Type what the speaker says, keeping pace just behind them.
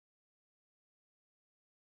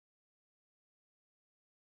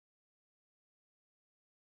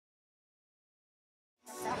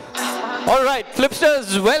All right,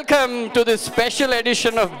 Flipsters, welcome to this special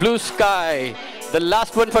edition of Blue Sky, the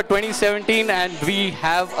last one for 2017, and we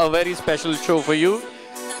have a very special show for you.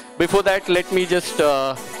 Before that, let me just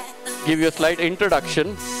give you a slight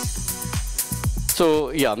introduction.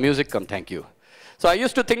 So, yeah, music come, thank you. So I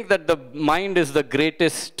used to think that the mind is the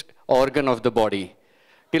greatest organ of the body,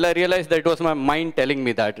 till I realized that it was my mind telling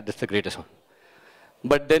me that it's the greatest one.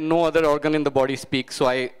 But then no other organ in the body speaks, so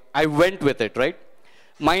I went with it, right?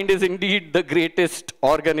 Mind is indeed the greatest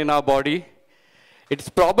organ in our body. It's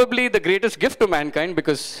probably the greatest gift to mankind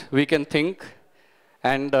because we can think.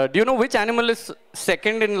 And do you know which animal is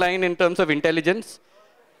second in line in terms of intelligence?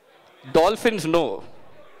 Dolphins, no.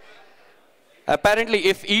 Apparently,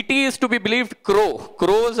 if E.T. is to be believed,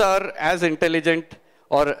 crows are as intelligent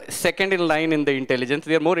or second in line in the intelligence.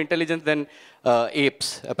 They are more intelligent than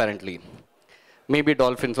apes, apparently. Maybe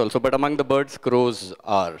dolphins also, but among the birds, crows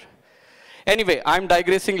are. Anyway, I'm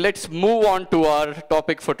digressing. Let's move on to our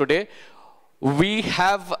topic for today. We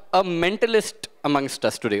have a mentalist amongst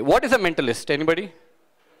us today. What is a mentalist? Anybody?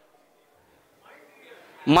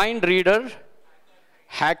 Mind reader,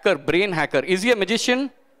 hacker, brain hacker. Is he a magician?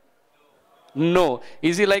 No.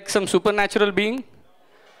 Is he like some supernatural being?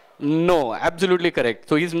 No, absolutely correct.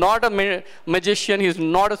 So he's not a magician, he's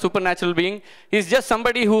not a supernatural being. He's just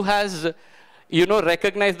somebody who has,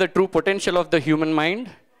 recognized the true potential of the human mind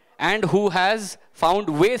and who has found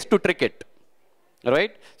ways to trick it.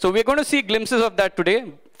 Right? So we're going to see glimpses of that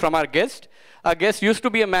today from our guest. Our guest used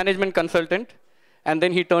to be a management consultant, and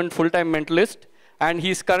then he turned full-time mentalist, and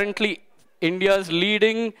he's currently India's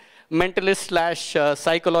leading mentalist /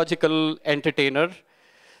 psychological entertainer.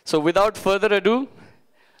 So without further ado,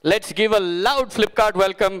 let's give a loud Flipkart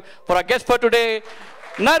welcome for our guest for today,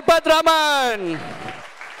 Narpath Raman.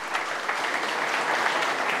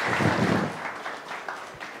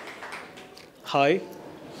 Hi.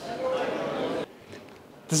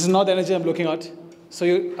 This is not the energy I'm looking at. So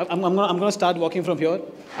I'm going to start walking from here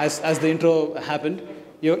as the intro happened.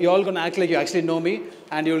 You're all going to act like you actually know me,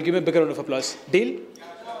 and you'll give me a bigger round of applause. Deal?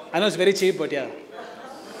 I know it's very cheap, but yeah.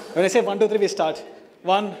 When I say 1, 2, 3, we start.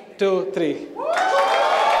 1, 2, 3.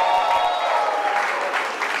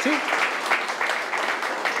 See?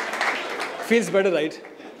 Feels better, right?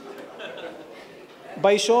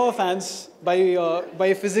 By show of hands,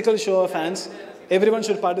 by physical show of hands, everyone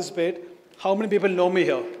should participate. How many people know me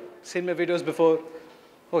here? Seen my videos before?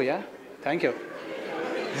 Oh yeah? Thank you.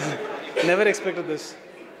 Never expected this.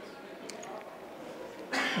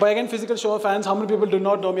 By again, physical show of hands, how many people do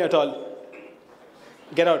not know me at all?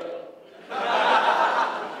 Get out.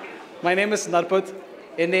 My name is Narpath,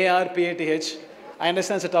 Narpath. I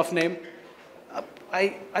understand it's a tough name.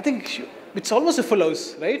 I think it's almost a full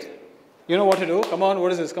house, right? You know what to do. Come on,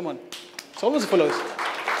 what is this? Come on. It's almost a full house.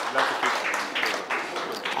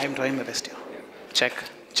 I'm trying my best here. Check,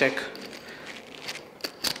 check.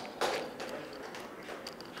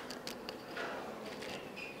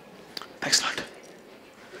 Excellent.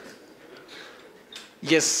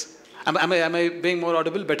 Yes. Am I being more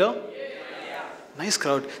audible? Better? Yeah. Nice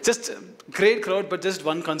crowd. Just great crowd, but just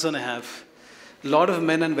one concern I have. A lot of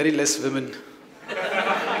men and very less women.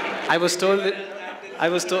 I was told,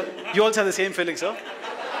 you also have the same feeling, sir?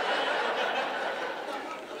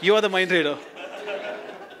 You are the mind reader.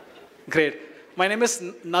 Great. My name is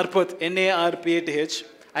Narpath, Narpath.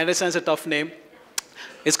 I understand it's a tough name.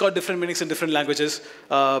 It's got different meanings in different languages.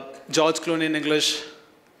 George Clooney in English.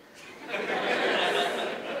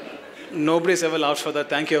 Nobody's ever laughed for that,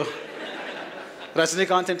 thank you.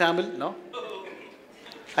 Rajinikanth in Tamil, no?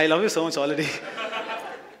 I love you so much already.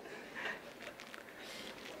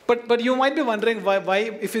 But you might be wondering why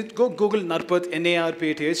if you go Google Narpath,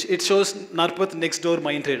 Narpath, it shows Narpath next door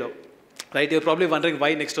mind reader. Right? You're probably wondering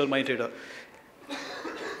why next door mind reader.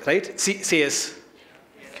 Right? Say yes.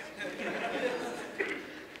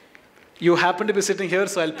 You happen to be sitting here,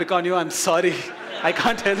 so I'll pick on you. I'm sorry. I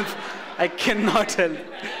can't help. I cannot help.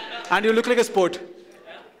 And you look like a sport.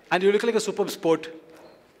 And you look like a superb sport.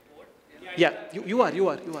 Yeah, you are.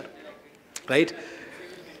 Right?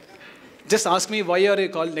 Just ask me why are you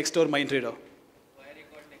called next door mind reader?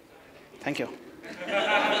 Thank you.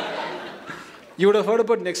 You would have heard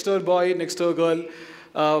about next door boy, next door girl,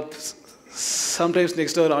 sometimes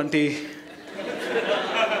next door auntie.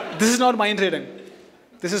 This is not mind reading.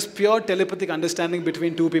 This is pure telepathic understanding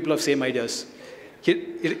between two people of same ideas.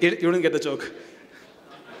 You didn't get the joke.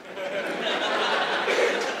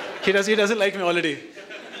 He doesn't like me already.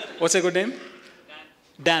 What's your good name?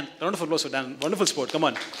 Dan. Round of applause for Dan. Wonderful sport. Come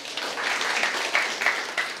on.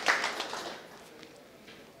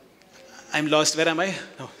 I'm lost. Where am I?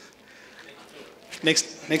 No.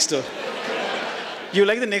 Next door. You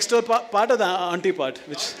like the next door part or the auntie part?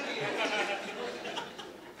 Which?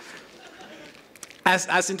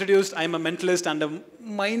 As introduced, I'm a mentalist and a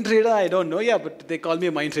mind reader. I don't know, yeah, but they call me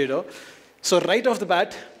a mind reader. So right off the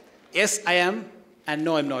bat, yes, I am, and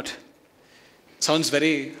no, I'm not. Sounds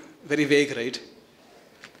very, very vague, right?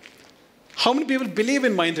 How many people believe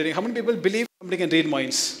in mind reading? How many people believe somebody can read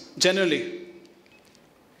minds? Generally.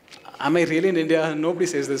 Am I really in India? Nobody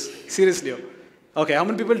says this. Seriously. Okay, how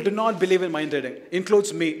many people do not believe in mind reading?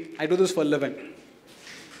 Includes me. I do this for a living.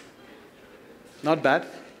 Not bad.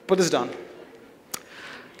 Put this down.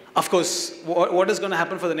 Of course, what is going to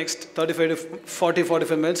happen for the next 35 to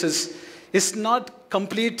 45 minutes is not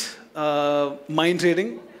complete mind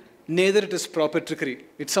reading, neither it is proper trickery.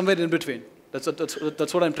 It's somewhere in between. That's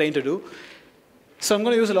what I'm trying to do. So I'm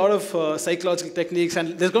going to use a lot of psychological techniques,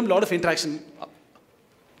 and there's going to be a lot of interaction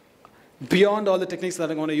beyond all the techniques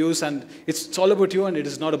that I'm going to use, and it's all about you, and it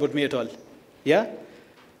is not about me at all. Yeah?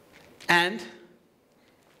 And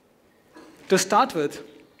to start with,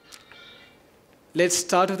 let's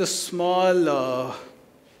start with a small,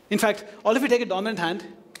 in fact, all of you take a dominant hand.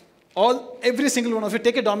 Every single one of you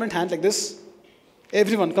take a dominant hand like this.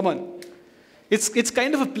 Everyone, come on. It's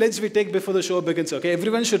kind of a pledge we take before the show begins, okay?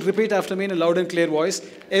 Everyone should repeat after me in a loud and clear voice.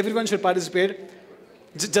 Everyone should participate,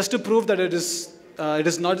 just to prove that it is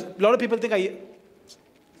not. A lot of people think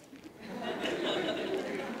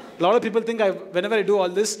whenever I do all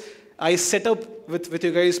this, I set up with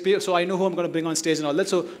you guys, so I know who I'm going to bring on stage and all that.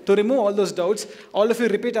 So to remove all those doubts, all of you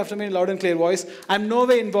repeat after me in a loud and clear voice. I'm no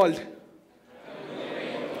way involved.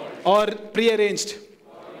 Or prearranged.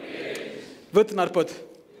 With Narpath.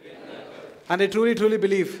 And I truly, truly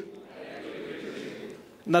believe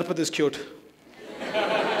Narpath is cute.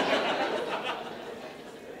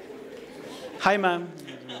 Hi, ma'am.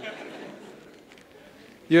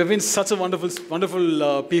 You have been such a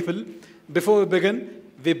wonderful people. Before we begin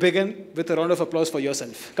with a round of applause for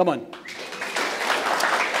yourself. Come on.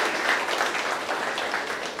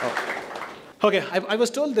 Okay, I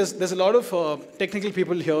was told there's a lot of technical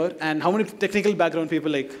people here, and how many technical background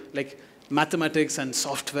people like mathematics and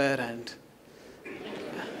software and...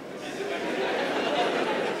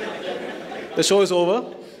 The show is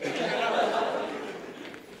over.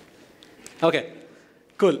 Okay,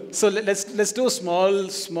 cool. So let's do a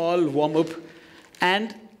small warm-up.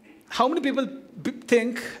 And how many people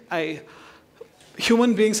think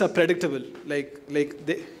human beings are predictable?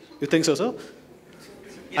 You think so, sir?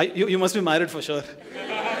 You must be married for sure.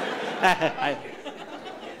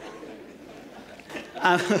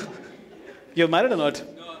 You're married or not?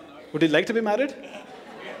 No, I'm not. Would you like to be married?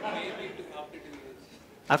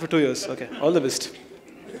 After 2 years, okay. All the best.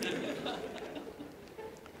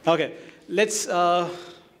 Okay, let's...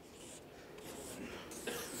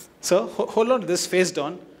 So, hold on to this face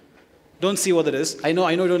down. Don't see what it is. I know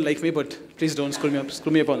you don't like me, but please don't screw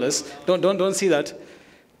me up on this. Don't see that.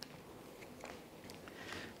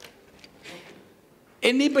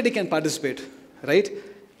 Anybody can participate, right?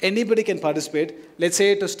 Anybody can participate. Let's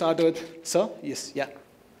say to start with, sir? Yes, yeah.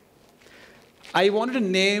 I wanted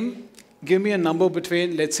to give me a number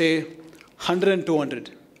between, let's say, 100 and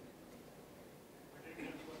 200.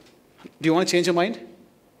 Do you want to change your mind?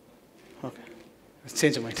 Okay, let's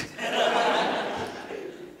change your mind.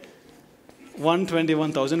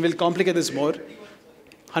 121,000. We'll complicate this more.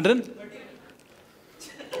 100?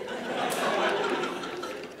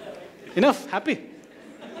 Enough? Happy?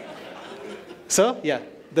 Sir? Yeah.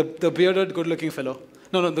 The bearded, good-looking fellow.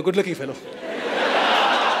 No, the good-looking fellow.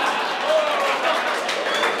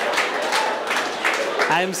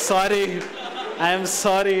 I'm sorry.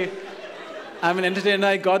 I'm an entertainer.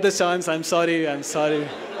 I got this chance. I'm sorry.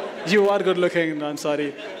 You are good-looking. No, I'm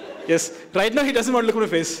sorry. Yes. Right now, he doesn't want to look at my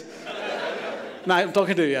face. No, I'm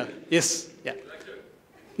talking to you, yeah. Yes, yeah.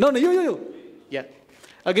 No, you. Yeah.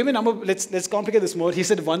 Give me a number. Let's complicate this more. He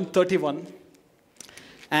said 131.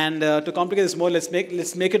 And to complicate this more, let's make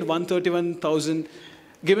it 131,000.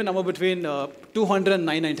 Give me a number between 200 and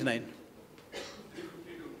 999.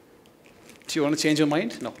 Do you want to change your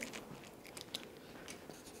mind? No.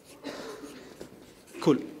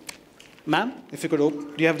 Cool. Ma'am, if you could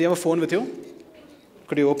do you have a phone with you?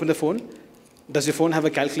 Could you open the phone? Does your phone have a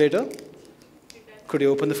calculator? Could you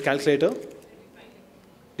open the calculator?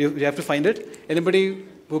 Do you have to find it? Anybody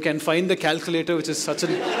who can find the calculator, which is such a...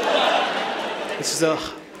 This is a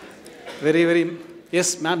very, very...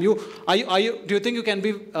 Yes, ma'am, do you think you can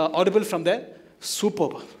be audible from there?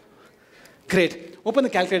 Superb. Great. Open the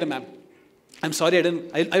calculator, ma'am. I'm sorry,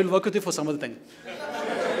 I will work with you for some other thing.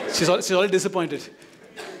 She's already disappointed.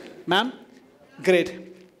 Ma'am,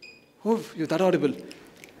 great. Oh, you're that audible.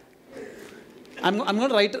 I'm going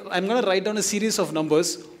to write down a series of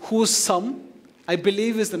numbers whose sum I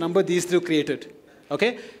believe is the number these three created.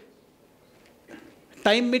 Okay?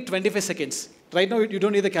 Time it 25 seconds. Right now, you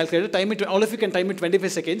don't need the calculator. Time it. All of you can time it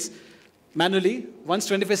 25 seconds manually. Once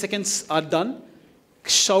 25 seconds are done,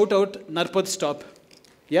 shout out Narpath stop.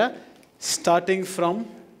 Yeah? Starting from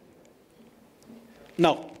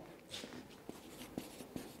now.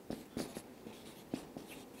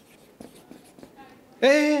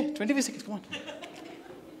 Hey, 25 seconds, come on.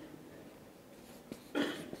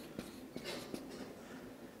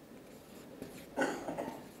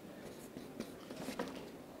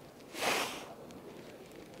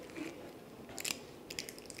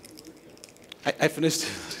 I finished.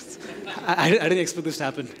 I didn't expect this to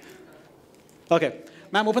happen. Okay.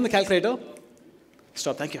 Ma'am, open the calculator.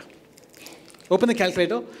 Stop, thank you. Open the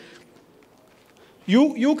calculator.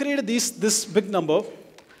 You created this big number.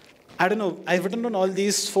 I don't know. I've written down all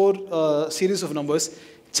these 4 series of numbers.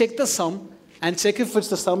 Check the sum and check if it's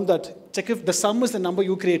the sum check if the sum is the number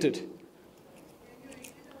you created.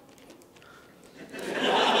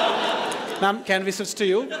 Ma'am, can we switch to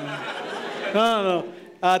you? No.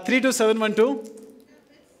 32712.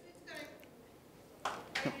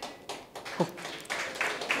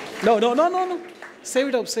 No. Save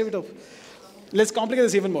it up. Let's complicate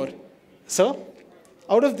this even more. So,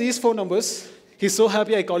 out of these 4 numbers, he's so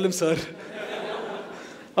happy I called him sir.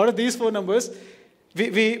 Out of these 4 numbers,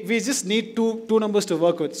 we just need two numbers to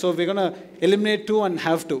work with. So we're going to eliminate 2 and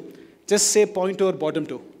have 2. Just say point 2 or bottom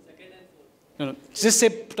 2. No. Just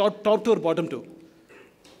say top 2 or bottom 2.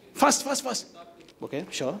 Fast. Okay,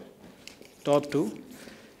 sure. Top 2.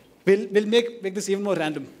 We'll make this even more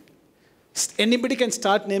random. Anybody can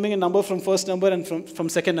start naming a number from first number and from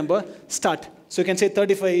second number. Start. So you can say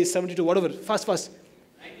 35, 72, whatever. Fast.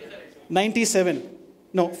 97.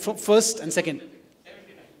 No, from first and second.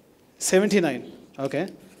 79. Okay.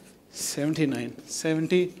 79.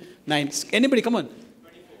 Anybody, come on.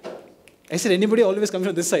 I said anybody always comes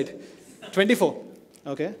from this side. 24.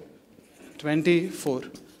 Okay. 24.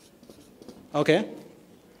 Okay.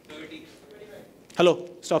 30. Hello,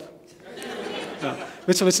 stop. No.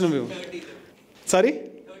 Which number? 30. Sorry?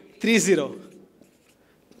 30.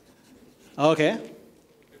 Okay.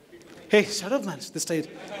 Hey, shut up, man. This side.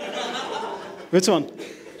 Which one?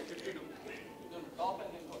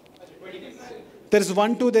 There's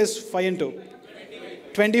 1, 2, there's 5 and 2.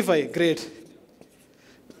 25, great.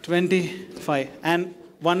 25. And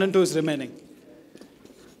 1 and 2 is remaining.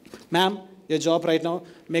 Ma'am, your job right now,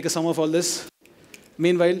 make a sum of all this.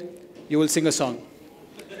 Meanwhile, you will sing a song.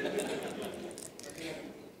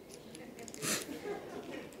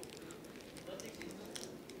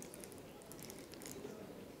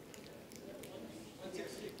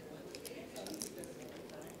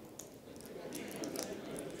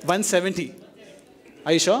 $170.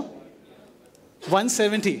 Are you sure?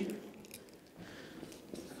 170.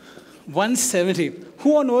 170.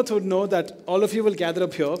 Who on earth would know that all of you will gather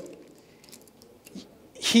up here?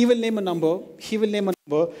 He will name a number.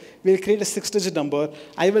 We'll create a 6-digit number.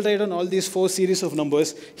 I will write down all these 4 series of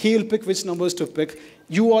numbers. He will pick which numbers to pick.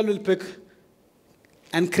 You all will pick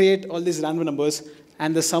and create all these random numbers.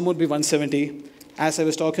 And the sum would be 170. As I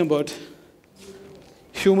was talking about,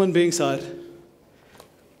 human beings are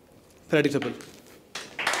predictable.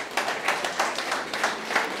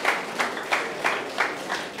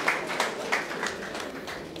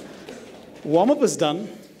 Warm-up is done.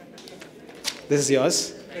 This is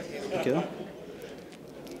yours. Okay.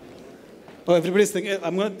 Oh, everybody's thinking,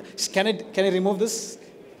 can I remove this?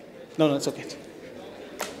 No, it's okay.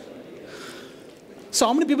 So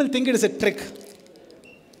how many people think it is a trick?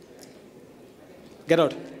 Get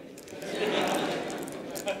out.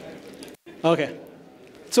 Okay.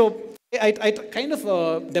 So I kind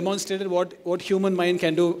of demonstrated what human mind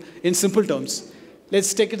can do in simple terms.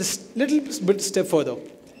 Let's take it a little bit step further.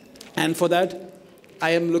 And for that,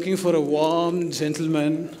 I am looking for a warm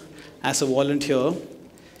gentleman as a volunteer.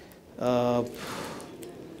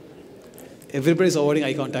 Everybody's avoiding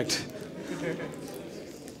eye contact.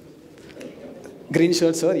 Green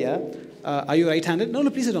shirt, sir, yeah. Are you right-handed? No,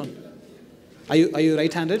 please sit down. Are you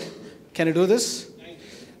right-handed? Can you do this?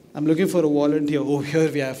 I'm looking for a volunteer. Oh,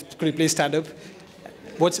 here we have. Could you please stand up?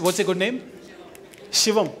 What's a good name?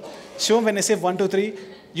 Shivam. Shivam, when I say 1, 2, 3,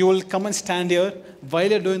 you will come and stand here. While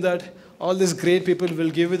you're doing that, all these great people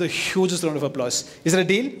will give you the hugest round of applause. Is it a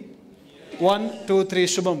deal? 1, 2, 3,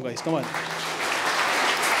 Shubham, guys. Come on.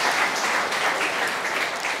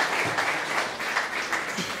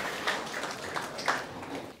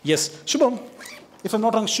 Yes, Shubham. If I'm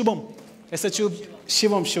not wrong, Shubham.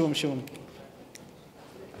 Shivam.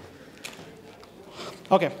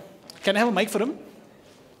 Okay. Can I have a mic for him?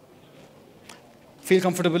 Feel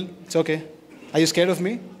comfortable? It's okay. Are you scared of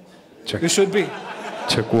me? Check. You should be.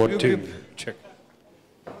 Check what team? Check.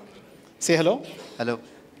 Say hello. Hello.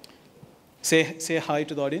 Say hi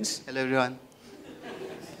to the audience. Hello, everyone.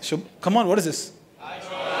 Come on, what is this?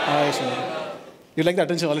 Hi, Shivam. You like the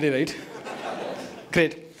attention already, right?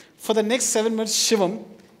 Great. For the next 7 minutes, Shivam,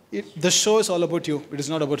 the show is all about you. It is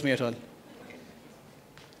not about me at all.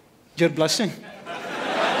 You're blushing.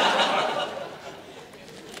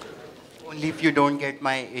 Only if you don't get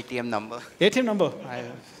my ATM number. ATM number.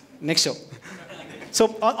 Next show.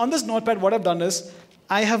 So on this notepad, what I've done is,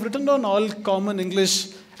 I have written down all common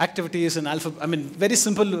English activities and very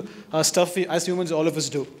simple stuff as humans, all of us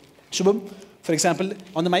do. Shubham, for example,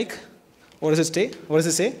 on the mic, what does it say? What does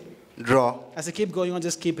it say? Draw. As I keep going on,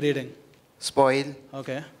 just keep reading. Spoil.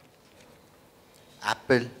 Okay.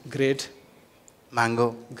 Apple. Great.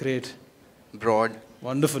 Mango. Great. Broad.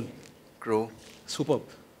 Wonderful. Crow. Superb.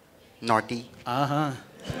 Naughty. Uh-huh.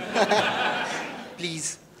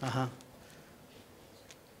 Please. Uh-huh.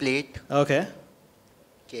 Plate. Okay.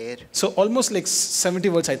 Care. So almost like 70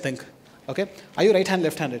 words, I think. Okay. Are you right hand,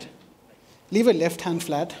 left handed? Leave a left hand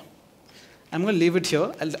flat. I'm going to leave it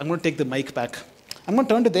here. I'm going to take the mic back. I'm going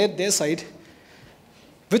to turn to their side.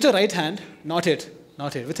 With your right hand, not it.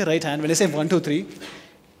 With your right hand, when I say 1, 2, 3,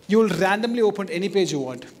 you will randomly open any page you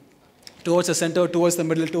want. Towards the center, towards the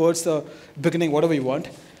middle, towards the beginning, whatever you want.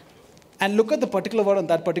 And look at the particular word on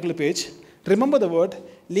that particular page. Remember the word.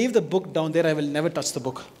 Leave the book down there. I will never touch the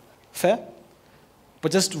book. Fair?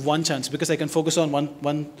 But just one chance, because I can focus on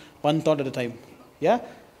one thought at a time. Yeah?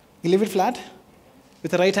 You leave it flat.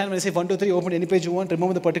 With the right hand, when I say 1, 2, 3, open any page you want.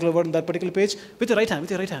 Remember the particular word on that particular page. With your right hand.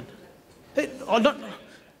 Hey,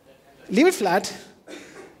 leave it flat.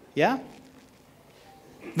 Yeah?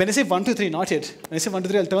 When I say 1, 2, 3, not it. When I say 1, 2,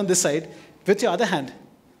 3, I'll turn this side. With your other hand.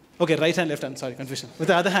 Okay, right hand, left hand. Sorry, confusion. With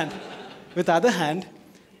the other hand,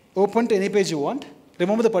 open to any page you want.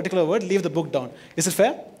 Remember the particular word. Leave the book down. Is it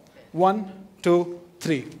fair? 1, 2,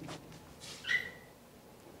 3.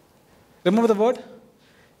 Remember the word?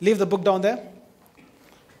 Leave the book down there.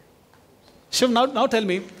 Shiv, now tell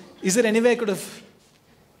me, is there any way I could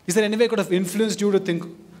have influenced you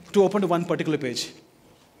to open to one particular page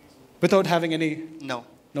without having any? No.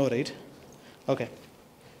 No, right? Okay.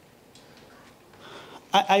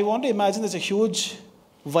 I want to imagine there's a huge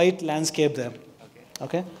white landscape there.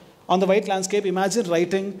 Okay. On the white landscape, imagine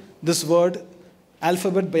writing this word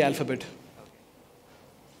alphabet by alphabet.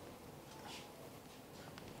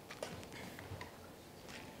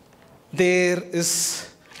 There is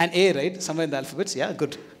an A, right? Somewhere in the alphabets. Yeah,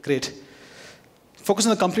 good. Great. Focus on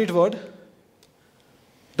the complete word.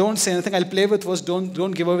 Don't say anything. I'll play with words.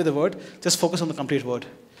 Don't give away the word. Just focus on the complete word.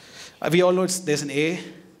 We all know there's an A.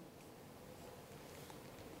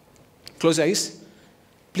 Close your eyes.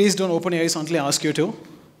 Please don't open your eyes until I ask you to.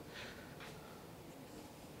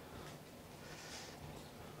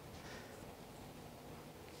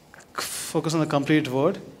 Focus on the complete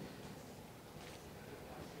word.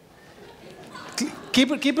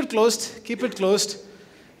 Keep it closed. Keep it closed.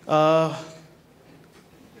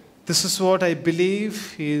 This is what I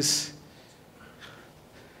believe is.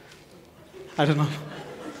 I don't know.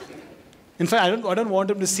 In fact, I don't want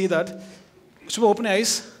him to see that. Shubha, open your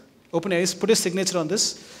eyes. Open your eyes. Put your signature on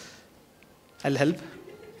this. I'll help.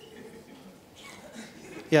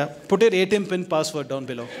 Yeah. Put your ATM pin password down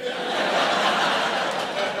below.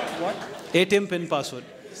 What? ATM pin password.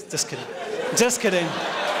 Just kidding. Just kidding.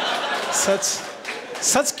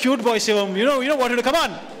 Such cute boy, Shivam. You know what to do. Come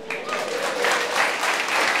on.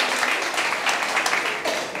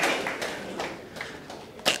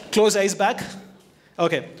 Close eyes back.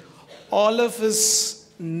 Okay. All of us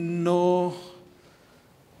know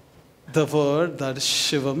the word that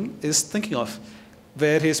Shivam is thinking of,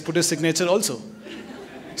 where he's put his signature also.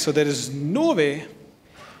 So there is no way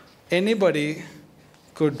anybody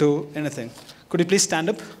could do anything. Could you please stand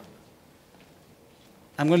up?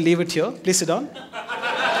 I'm going to leave it here. Please sit down.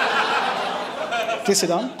 Please sit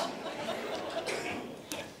down.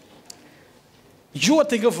 You are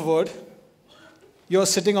thinking of a word. You're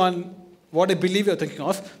sitting on what I believe you're thinking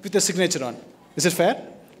of with your signature on. Is it fair?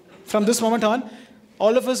 From this moment on,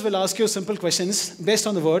 all of us will ask you simple questions based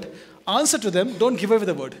on the word. Answer to them. Don't give away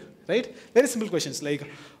the word. Right? Very simple questions like,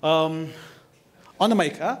 on the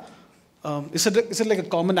mic, is it like a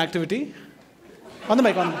common activity? On the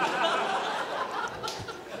mic, on the mic.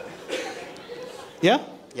 Yeah?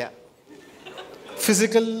 Yeah.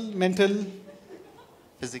 Physical, mental?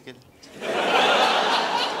 Physical.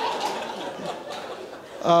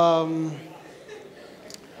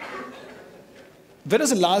 When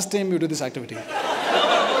was the last time you did this activity?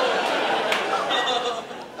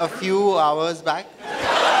 A few hours back.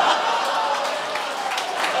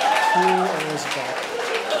 Few hours back.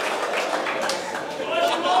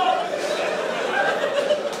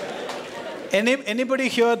 Anybody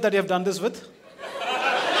here that you have done this with?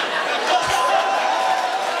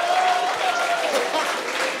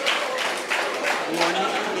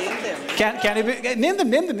 Can you be, name them.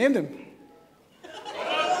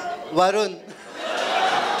 Varun.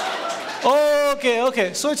 Oh,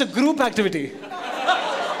 okay. So it's a group activity.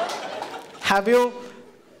 Have you?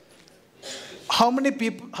 How many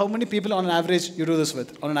people on an average you do this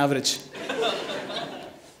with? On an average?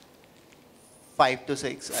 5 to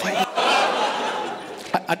 6.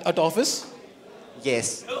 At office?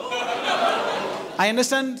 Yes. I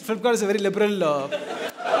understand Flipkart is a very liberal.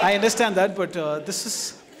 I understand that, but this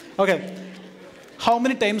is okay. How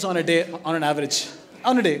many times on a day, on an average?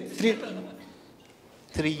 On a day, 3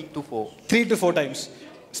 to 4. 3 to 4 times.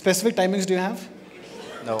 Specific timings do you have?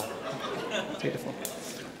 No. 3 to 4.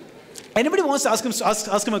 Anybody wants to ask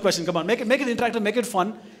him a question? Come on, make it interactive, make it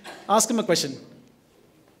fun. Ask him a question.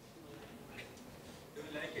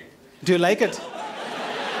 Do you like it?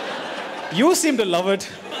 You seem to love it.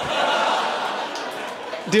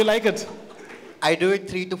 Do you like it? I do it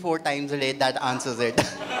 3 to 4 times a day. That answers it.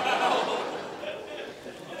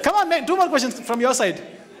 Come on, man. 2 more questions from your side.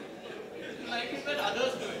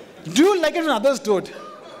 Do you like it when others do it?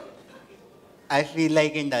 I feel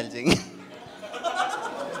like indulging.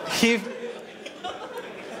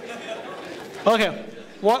 Okay.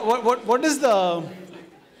 What is the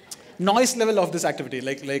noise level of this activity?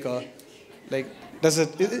 Like does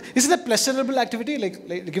it is it a pleasurable activity? Like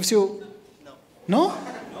it gives you no?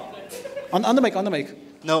 On the mic.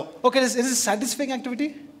 No. Okay, is it a satisfying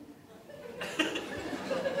activity?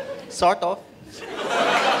 Sort of.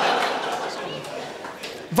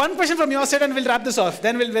 One question from your side and we'll wrap this off.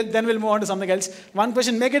 Then we'll move on to something else. One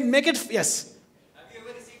question, make it yes. Have you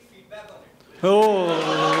ever received feedback on it? Oh.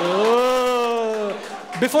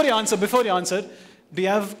 Before you answer, do you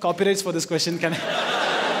have copyrights for this question? Can I?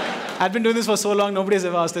 I've been doing this for so long, nobody's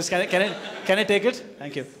ever asked this. Can I take it?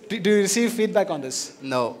 Thank you. Do you receive feedback on this?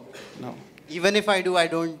 No. No. Even if I do, I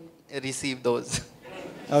don't receive those.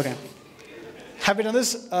 Okay. Have you done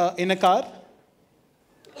this in a car?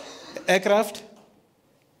 Aircraft?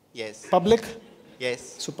 Yes. Public?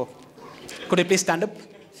 Yes. Super. Could you please stand up?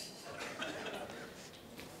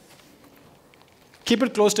 Keep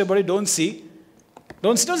it close to your body, don't see.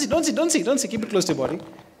 Don't see. Keep it close to your body.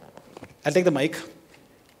 I'll take the mic.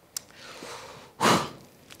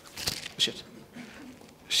 Shit.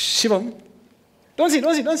 Shivam. Don't see.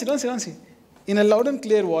 In a loud and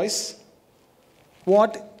clear voice,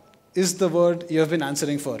 what is the word you have been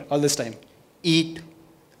answering for all this time? Eat.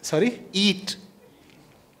 Sorry? Eat.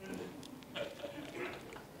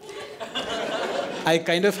 I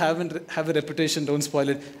kind of have a reputation, don't spoil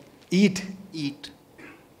it. Eat. Eat.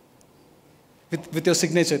 With your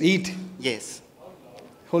signature, eat. Yes.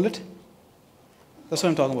 Hold it. That's what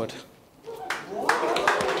I'm talking about.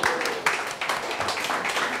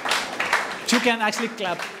 You can actually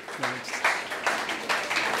clap.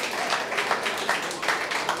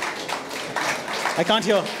 I can't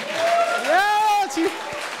hear. Yeah, see.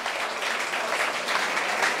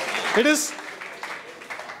 It is.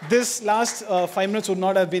 This last 5 minutes would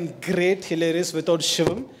not have been great, hilarious without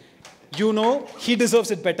Shivam. You know, he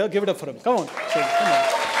deserves it better. Give it up for him. Come on, Shivam, come on.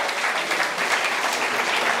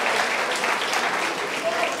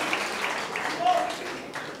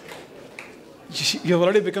 You have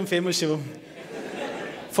already become famous, Shivam.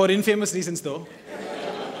 For infamous reasons, though.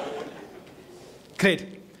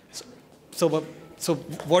 Great. So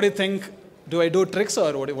what do you think? Do I do tricks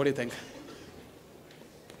or what do you think?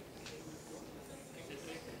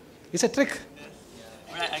 It's a trick.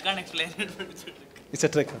 I can't explain it, but it's a trick. It's a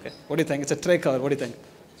trick, okay. What do you think? It's a trick or what do you think?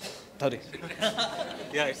 Sorry.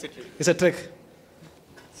 Yeah, it's a trick. It's a trick.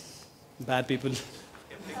 Bad people.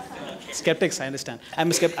 Skeptics, I understand. I'm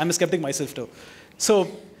a skeptic myself too. So,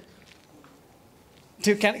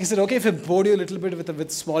 is it okay if I bore you a little bit with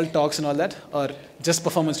small talks and all that? Or just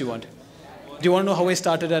performance do you want? Do you want to know how I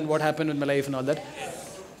started and what happened in my life and all that?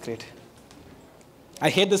 Great. I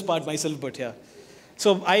hate this part myself, but yeah.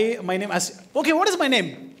 So my name, okay, what is my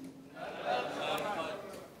name?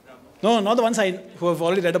 No, not the ones who have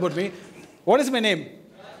already read about me. What is my name?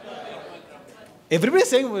 Everybody's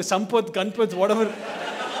saying Sampath, Ganpath, whatever.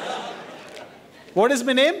 What is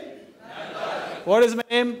my name? What is my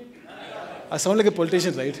name? I sound like a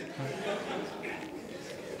politician, right?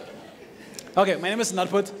 Okay, my name is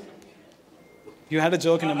Narpath. You had a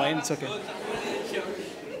joke in your mind, it's okay.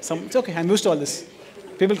 It's okay, I'm used to all this.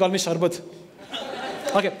 People call me Sharbat.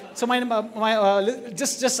 Okay, so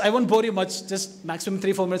just I won't bore you much. Just maximum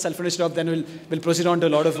 3-4 minutes. I'll finish it up. Then we'll proceed on to a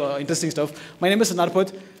lot of interesting stuff. My name is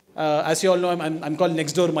Narpath. As you all know, I'm called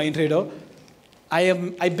next door mind reader.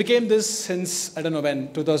 I became this since I don't know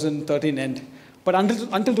when 2013 end, but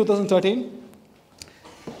until 2013.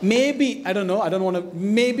 Maybe, I don't know, I don't want to,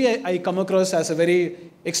 maybe I come across as a very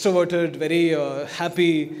extroverted, very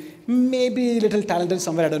happy, maybe a little talented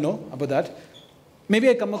somewhere, I don't know about that. Maybe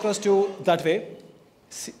I come across to you that way.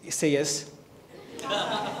 Say yes.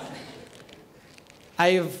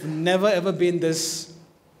 I've never ever been this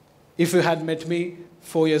if you had met me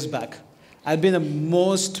 4 years back. I've been the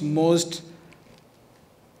most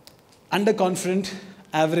underconfident,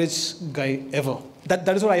 average guy ever. That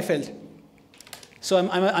is what I felt. So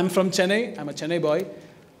I'm from Chennai. I'm a Chennai boy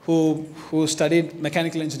who studied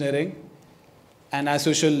mechanical engineering. And as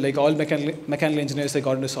usual, like all mechanical engineers, they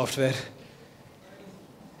got into software.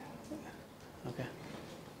 Okay.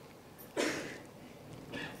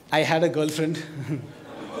 I had a girlfriend.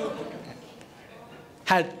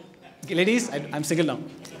 Ladies, I'm single now.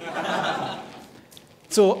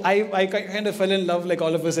 So I kind of fell in love like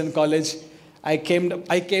all of us in college. I came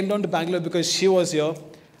down to Bangalore because she was here.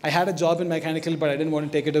 I had a job in mechanical, but I didn't want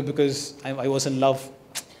to take it up because I was in love.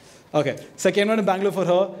 Okay, so I came down to Bangalore for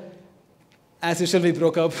her. As usual, we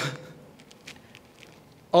broke up.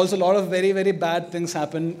 Also, a lot of very, very bad things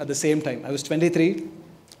happened at the same time. I was 23.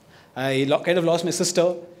 I kind of lost my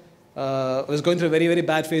sister. I was going through a very, very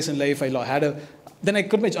bad phase in life. Then I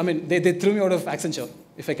quit my job. I mean, they threw me out of Accenture,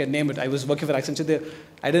 if I can name it. I was working for Accenture.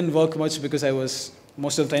 I didn't work much because I was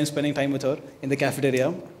most of the time spending time with her in the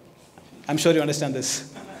cafeteria. I'm sure you understand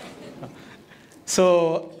this.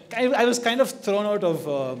 So I was kind of thrown out of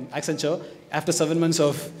Accenture after 7 months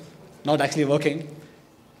of not actually working.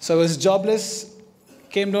 So I was jobless,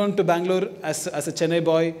 came down to Bangalore as a Chennai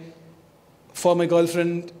boy for my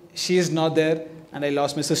girlfriend. She is not there, and I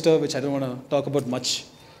lost my sister, which I don't want to talk about much.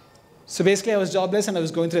 So basically, I was jobless, and I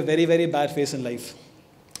was going through a very, very bad phase in life.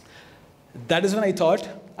 That is when I thought,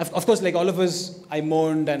 of course, like all of us, I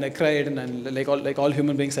mourned and I cried, and like all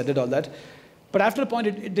human beings, I did all that. But after a point,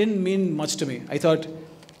 it didn't mean much to me. I thought,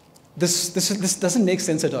 this doesn't make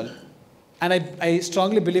sense at all. And I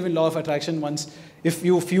strongly believe in law of attraction. If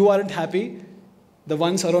you aren't happy, the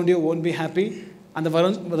ones around you won't be happy, and the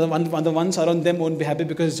ones around them won't be happy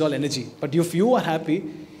because it's all energy. But if you are happy,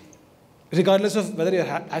 regardless of whether you're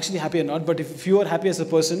actually happy or not, but if you are happy as a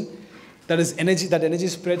person, that energy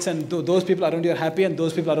spreads, and those people around you are happy, and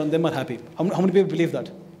those people around them are happy. How many people believe that?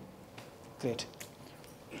 Great.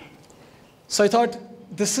 So I thought,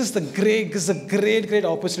 this is a great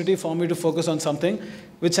opportunity for me to focus on something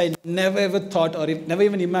which I never ever thought or never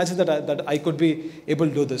even imagined that I could be able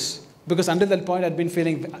to do this. Because until that point, I'd been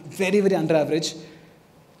feeling very, very under average.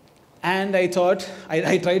 And I thought,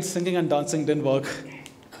 I tried singing and dancing, didn't work.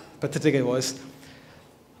 Pathetic I was.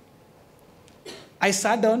 I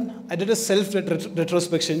sat down, I did a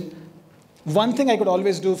self-retrospection. One thing I could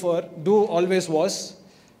always do was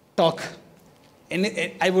talk.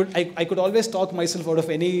 I could always talk myself out of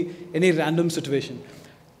any random situation.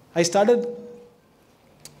 I started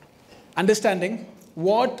understanding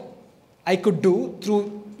what I could do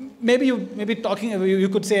through maybe talking. You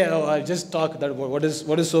could say, "Oh, I'll just talk." What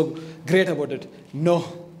is so great about it? No,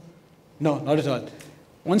 not at all.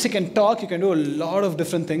 Once you can talk, you can do a lot of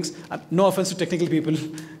different things. No offense to technical people;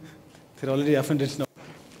 they're already offended now.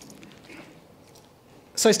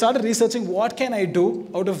 So I started researching what can I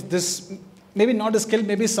do out of this. Maybe not a skill,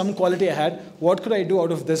 maybe some quality I had. What could I do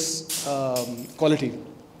out of this quality?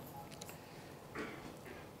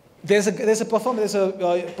 There's a performer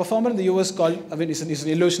in the US called, he's an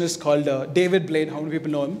illusionist called David Blaine. How many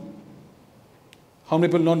people know him? How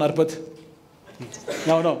many people know Narpath?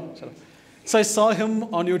 No. Sorry. So I saw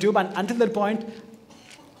him on YouTube, and until that point,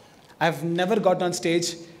 I've never gotten on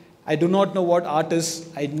stage. I do not know what art is.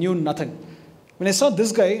 I knew nothing. When I saw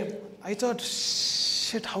this guy, I thought,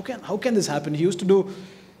 shit, how can this happen? He used to do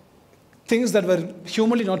things that were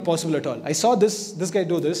humanly not possible at all. I saw this guy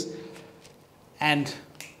do this, and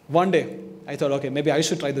one day I thought, okay, maybe I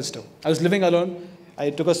should try this too. I was living alone. I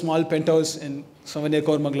took a small penthouse in somewhere near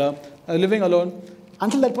Kormangla. I was living alone.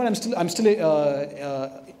 Until that point, I'm still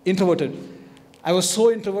introverted. I was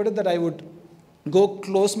so introverted that I would go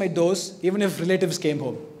close my doors even if relatives came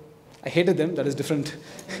home. I hated them. That is different.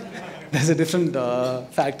 That's a different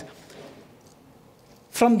fact.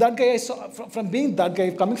 From that guy, from being that guy,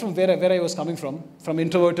 coming from where I was coming from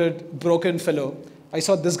introverted, broken fellow, I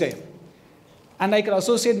saw this guy. And I could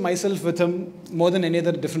associate myself with him more than any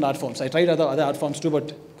other different art forms. I tried other art forms too,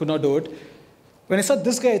 but could not do it. When I saw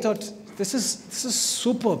this guy, I thought, this is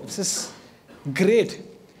superb. Great.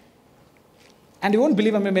 And you won't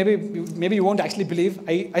believe, I mean, maybe you won't actually believe.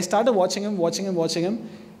 I started watching him.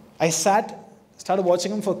 I started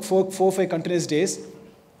watching him for 4 or 5 continuous days.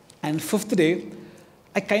 And 5th day,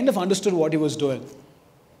 I kind of understood what he was doing.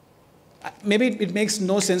 Maybe it makes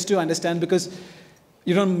no sense to understand because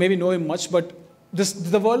you don't maybe know him much, but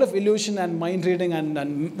the world of illusion and mind reading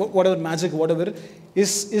and whatever magic, whatever,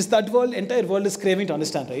 is that world, entire world is craving to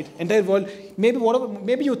understand, right? Entire world, maybe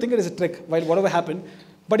you think it is a trick, while whatever happened,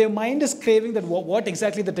 but your mind is craving that what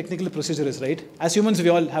exactly the technical procedure is, right? As humans, we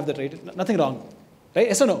all have that, right? Nothing wrong, right?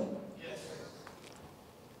 Yes or no? Yes.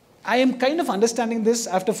 I am kind of understanding this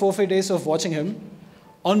after 4 or 5 days of watching him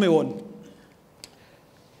on my own.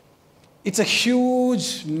 It's a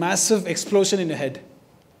huge, massive explosion in your head,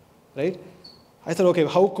 right? I thought, okay,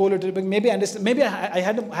 how cool it is. Maybe I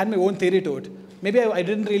had my own theory to it. Maybe I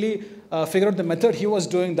didn't really figure out the method he was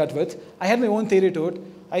doing that with. I had my own theory to it.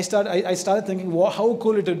 I started thinking, how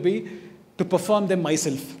cool it would be to perform them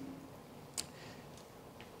myself.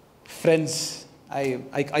 Friends,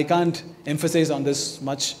 I can't emphasize on this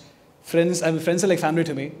much. Friends are like family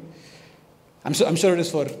to me. I'm sure it is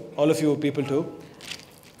for all of you people too.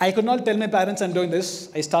 I could not tell my parents I'm doing this.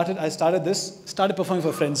 I started performing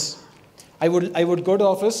for friends. I would go to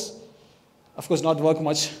office, of course not work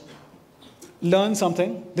much, learn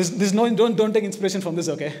something. Don't take inspiration from this,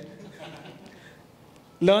 okay?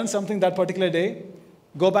 Learn something that particular day,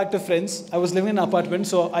 go back to friends. I was living in an apartment,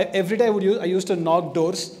 so every day I used to knock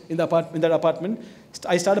doors in that apartment.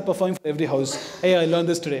 I started performing for every house. Hey, I learned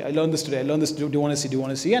this today. I learned this. Do you want to see? Do you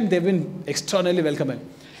want to see? And they've been extraordinarily welcoming.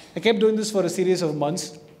 I kept doing this for a series of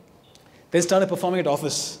months. They started performing at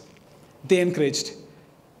office. They encouraged.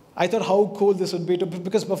 I thought how cool this would be,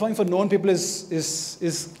 because performing for known people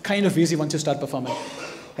is kind of easy once you start performing.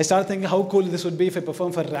 I started thinking how cool this would be if I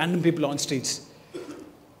perform for random people on streets.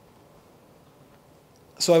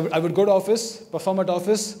 So I would go to office, perform at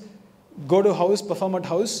office, go to house, perform at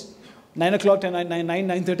house. 9 o'clock,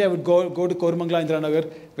 9:30, I would go to Koramangala,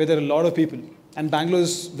 Indiranagar, where there are a lot of people. And Bangalore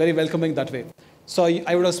is very welcoming that way. So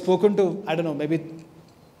I would have spoken to, I don't know,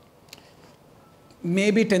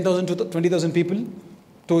 maybe 10,000 to 20,000 people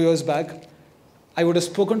 2 years back. I would have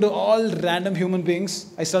spoken to all random human beings.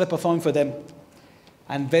 I started performing for them.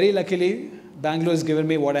 And very luckily, Bangalore has given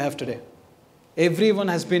me what I have today. Everyone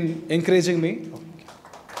has been encouraging me.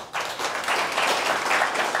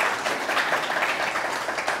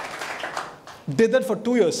 Did that for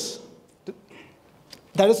 2 years.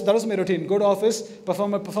 That was my routine. Go to office,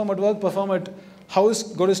 perform at work, perform at house,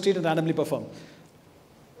 go to street and randomly perform.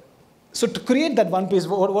 So to create that one piece,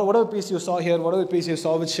 whatever piece you saw here, whatever piece you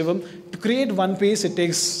saw with Shivam, to create one piece, it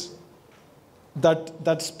takes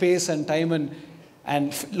that space and time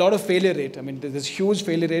and a lot of failure rate. I mean, there's huge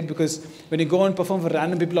failure rate because when you go and perform for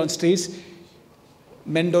random people on streets,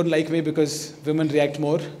 men don't like me because women react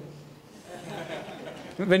more.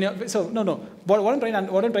 What I'm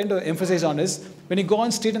trying to emphasize on is when you go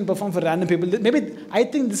on street and perform for random people, I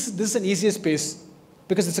think this is an easier space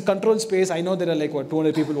because it's a controlled space. I know there are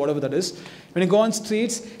 200 people, whatever that is. When you go on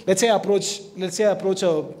streets, let's say I approach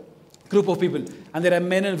a group of people and there are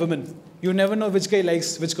men and women. You never know which guy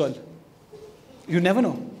likes which girl. You never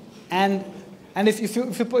know. And if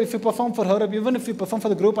you perform for her, or even if you perform for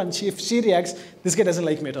the group and if she reacts, this guy doesn't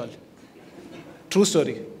like me at all. True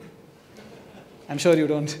story. I'm sure you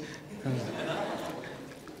don't.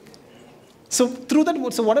 So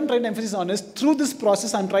what I'm trying to emphasize on is through this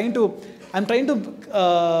process, I'm trying to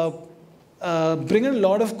bring in a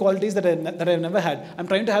lot of qualities that I've never had. I'm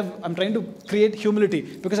trying to create humility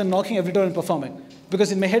because I'm knocking every door and performing.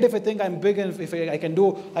 Because in my head, if I think I'm big and if I can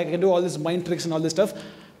do all these mind tricks and all this stuff,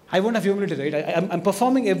 I won't have humility, right?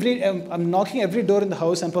 I'm knocking every door in the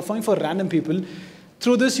house. I'm performing for random people.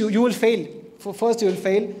 Through this, you will fail. First, you will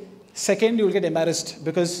fail. Second, you will get embarrassed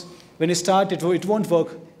because when you start, it won't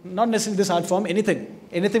work. Not necessarily this art form, anything.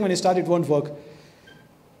 Anything when you start, it won't work.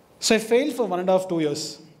 So I failed for 1.5, 2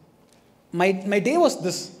 years. My day was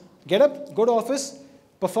this. Get up, go to office,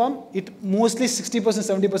 perform. It mostly 60%,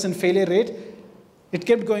 70% failure rate. It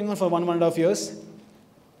kept going on for 1.5 years.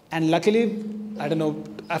 And luckily, I don't know,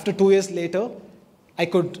 after 2 years later, I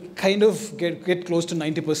could kind of get close to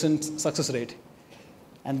 90% success rate.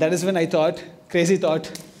 And that is when I thought, crazy thought,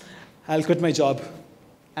 I'll quit my job.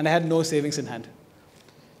 And I had no savings in hand.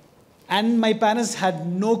 And my parents had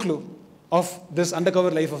no clue of this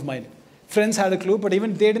undercover life of mine. Friends had a clue, but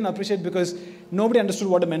even they didn't appreciate because nobody understood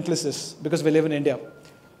what a mentalist is because we live in India.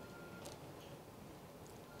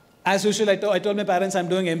 As usual, I told my parents I'm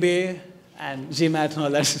doing MBA and GMAT and all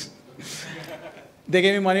that. They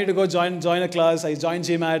gave me money to go join a class. I joined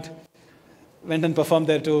GMAT, went and performed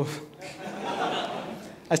there too.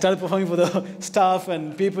 I started performing for the staff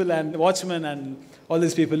and people and watchmen and all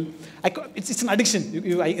these people. It's an addiction.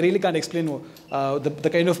 I really can't explain the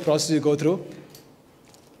kind of process you go through.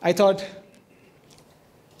 I thought,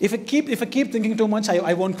 if I keep thinking too much,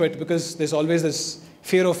 I won't quit, because there's always this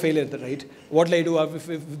fear of failure, right? What will I do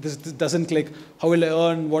if this doesn't click? How will I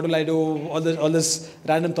earn? What will I do? All this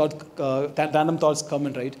random thoughts come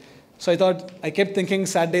in, right? So I kept thinking.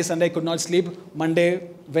 Saturday, Sunday, I could not sleep. Monday,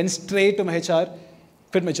 went straight to my HR,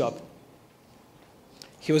 quit my job.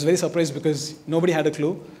 He was very surprised because nobody had a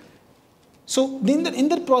clue. So in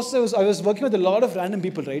that process, I was working with a lot of random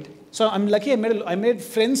people, right? So I'm lucky I made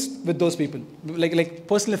friends with those people, like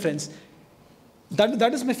personal friends.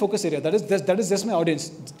 That is my focus area. That is just my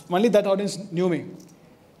audience. Only that audience knew me.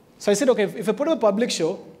 So I said, okay, if I put up a public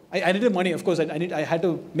show, I needed money, of course. I had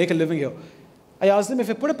to make a living here. I asked them, if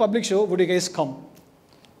I put a public show, would you guys come?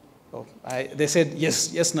 Oh, they said,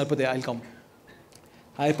 yes, Narpath, I'll come.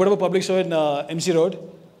 I put up a public show in MC Road.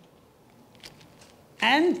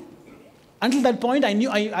 And until that point, I knew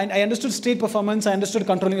I understood stage performance. I understood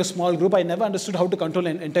controlling a small group. I never understood how to control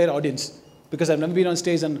an entire audience, because I've never been on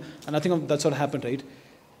stage and nothing of that sort of happened, right?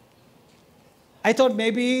 I thought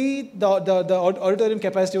maybe the auditorium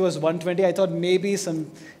capacity was 120. I thought maybe some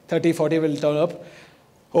 30, 40 will turn up.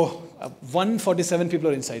 Oh, 147 people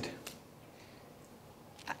are inside.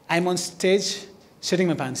 I'm on stage, shitting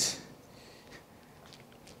my pants.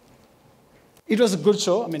 It was a good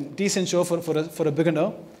show. I mean, decent show for a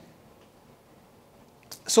beginner.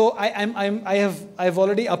 So I've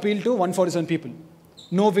already appealed to 147 people.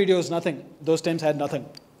 No videos, nothing. Those times I had nothing.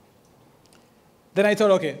 Then I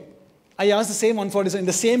thought, okay. I asked the same 147 in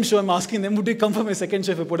the same show. I'm asking them, would you come for my second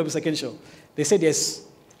show if I put up a second show? They said yes.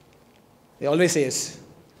 They always say yes.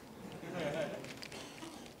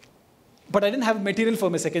 But I didn't have material for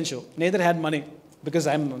my second show. Neither had money, because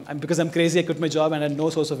I'm crazy. I quit my job and I had no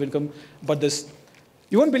source of income but this.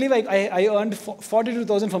 You won't believe I earned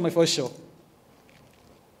 42,000 from my first show.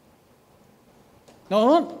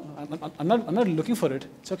 No, I'm not looking for it.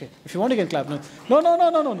 It's okay. If you want, you can clap. No.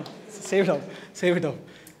 Save it up.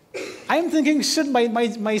 I'm thinking, shit,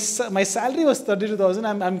 my salary was 32,000.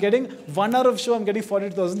 I'm getting 1 hour of show. I'm getting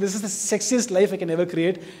 42,000. This is the sexiest life I can ever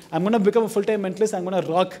create. I'm going to become a full-time mentalist. I'm going to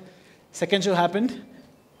rock. Second show happened,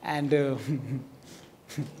 and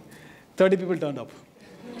 30 people turned up.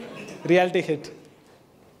 Reality hit.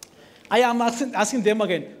 I am asking them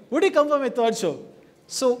again, would you come for my third show?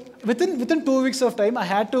 So within 2 weeks of time, I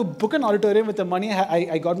had to book an auditorium with the money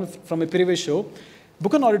I got from my previous show.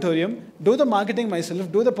 Book an auditorium, do the marketing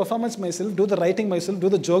myself, do the performance myself, do the writing myself, do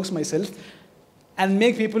the jokes myself, and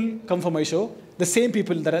make people come for my show. The same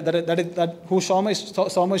people who saw my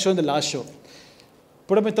show in the last show.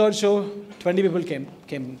 Put up my third show, 20 people came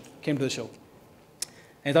to the show.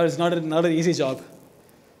 I thought it's not an easy job.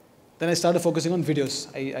 Then I started focusing on videos.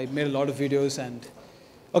 I made a lot of videos and,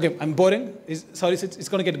 okay, I'm boring. It's going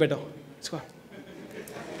to get better. Let's go.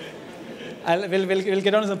 We'll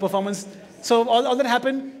get on to some performance. So all that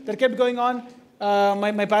happened, that kept going on.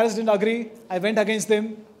 My parents didn't agree. I went against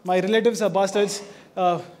them. My relatives are bastards.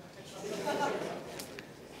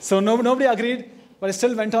 So nobody agreed, but I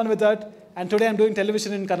still went on with that. And today I'm doing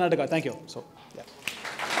television in Karnataka. Thank you. So, yeah.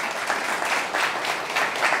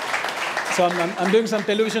 So I'm doing some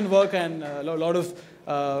television work and a lot of,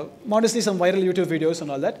 modestly, some viral YouTube videos and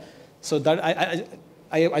all that. So that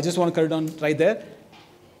I just want to cut it down right there.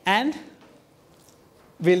 And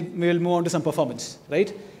we'll move on to some performance,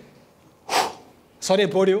 right? Sorry I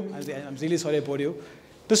bored you. I'm really sorry I bored you.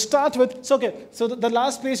 To start with, it's okay. So the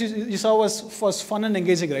last piece you saw was fun and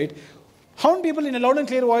engaging, right? How many people in a loud and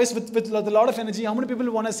clear voice with a lot of energy, how many people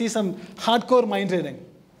want to see some hardcore mind reading?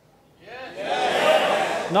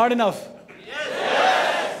 Yes. Not enough?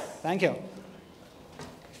 Yes. Thank you.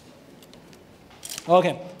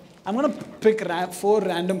 Okay. I'm going to pick 4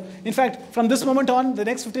 random. In fact, from this moment on, the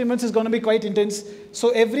next 15 minutes is going to be quite intense. So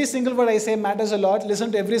every single word I say matters a lot.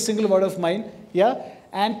 Listen to every single word of mine. Yeah?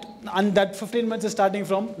 And that 15 minutes is starting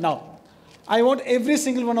from now. I want every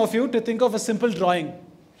single one of you to think of a simple drawing.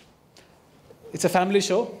 It's a family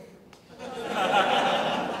show.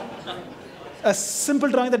 A simple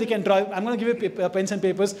drawing that you can draw. I'm going to give you pens and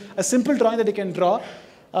papers. A simple drawing that you can draw.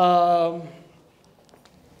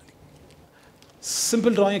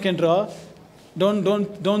 Simple drawing you can draw. Don't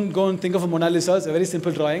go and think of a Mona Lisa. It's a very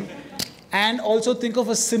simple drawing. And also think of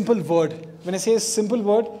a simple word. When I say a simple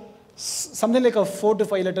word, something like a 4 to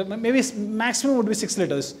 5 letter. Maybe maximum would be 6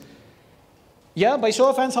 letters. Yeah, by show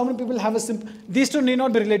of hands, how many people have a simple... These two need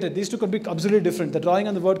not be related. These two could be absolutely different. The drawing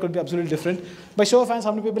and the word could be absolutely different. By show of hands,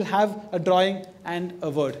 how many people have a drawing and a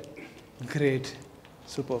word? Great.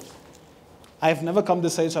 Superb. I've never come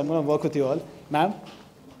this side, so I'm going to work with you all. Ma'am,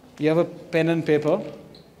 you have a pen and paper.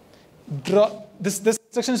 Draw. This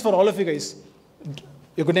instruction is for all of you guys.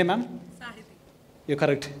 Your good name, ma'am? Sahiti. You're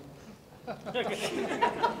correct.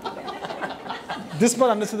 This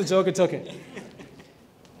part understood the joke, it's okay.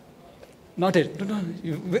 Not it. No,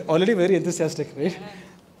 you're already very enthusiastic, right?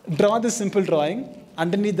 Draw this simple drawing.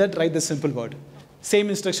 Underneath that, write this simple word. Same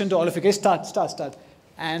instruction to all of you guys. Start.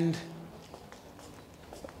 And...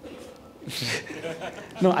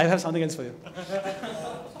 No, I have something else for you.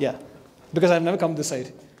 Yeah. Because I've never come this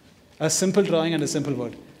side. A simple drawing and a simple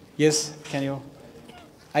word. Yes, can you?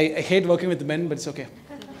 I hate working with men, but it's okay.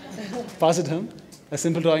 Pass it home. A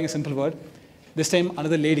simple drawing, a simple word. This time,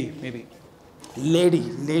 another lady, maybe.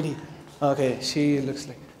 Lady. Okay, she looks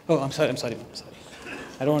like... Oh, I'm sorry.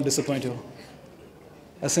 I don't want to disappoint you.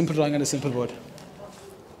 A simple drawing and a simple word.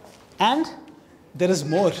 And there is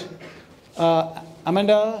more.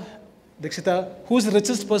 Amanda, Dikshita, who's the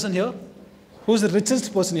richest person here? Who do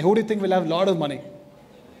you think will have a lot of money?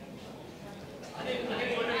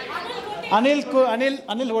 Anil,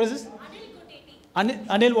 what is this?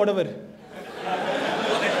 Anil whatever.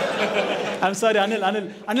 I'm sorry,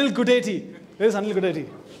 Anil Gudeti. Where is Anil Gudeti?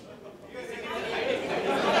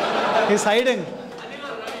 He's hiding.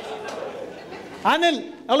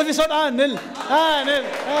 Anil. All of you shout Anil. Anil.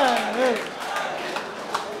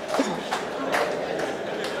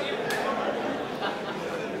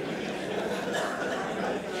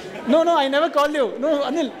 No, I never called you. No,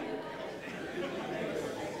 Anil.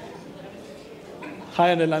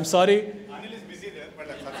 Hi, Anil. I'm sorry. Anil is busy there, but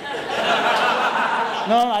I'm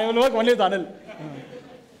No, I will work only with Anil.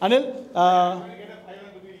 Anil,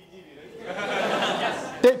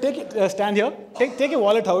 take it, stand here. Take your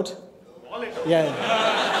wallet out. Wallet? Yeah.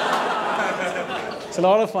 It's a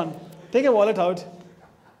lot of fun. Take your wallet out.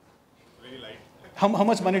 Very light. How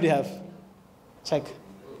much money do you have? Check.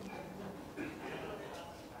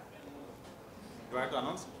 Do I have to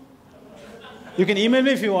announce? You can email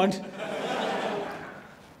me if you want.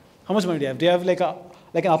 How much money do you have? Do you have like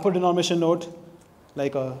an upper denomination note?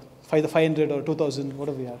 Like a 500 or 2,000,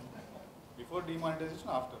 whatever you have. Before demonetization,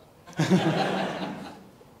 after?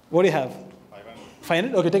 What do you have? 500.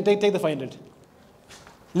 500? Okay, take the 500.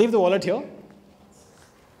 Leave the wallet here.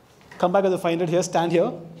 Come back with the 500 here. Stand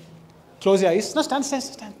here. Close your eyes. No, stand.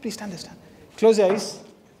 Please stand there. Close your eyes.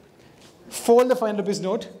 Fold the 500 rupees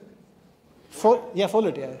note. Fold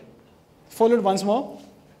it. Yeah. Fold it once more.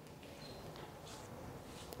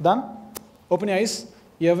 Done. Open your eyes.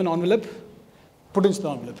 You have an envelope. Put it into the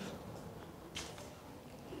envelope.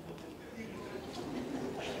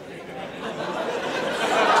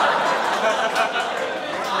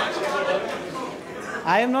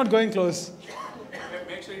 I am not going close.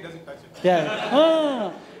 Make sure he doesn't touch it. Yeah.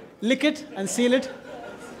 No. Lick it and seal it.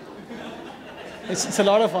 It's a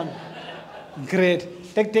lot of fun. Great.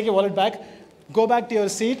 Take your wallet back. Go back to your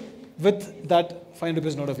seat with that 500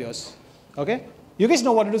 rupees note of yours. Okay? You guys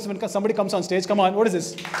know what it is when somebody comes on stage. Come on, what is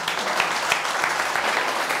this?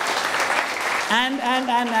 And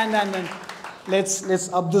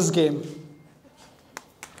let's up this game.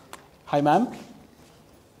 Hi, ma'am.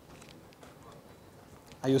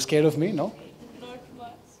 Are you scared of me? No?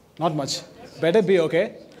 Not much. Better be,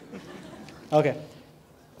 okay? Okay.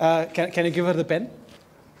 Can you give her the pen?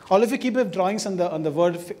 All of you keep your drawings on the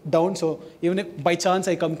word down, so even if by chance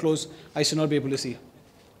I come close, I should not be able to see.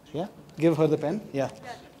 Yeah? Give her the pen. Yeah.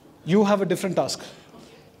 You have a different task.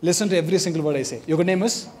 Listen to every single word I say. Your good name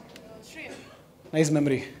is? Shreya. Nice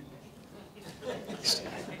memory.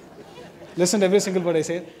 Listen to every single word I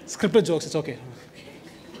say. Scripted jokes, it's okay.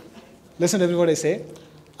 Listen to every word I say.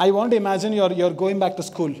 I want to imagine you're going back to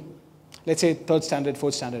school. Let's say 3rd standard,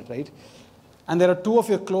 4th standard, right? And there are 2 of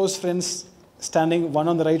your close friends standing, one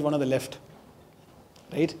on the right, one on the left.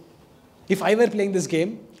 Right? If I were playing this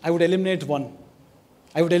game, I would eliminate one.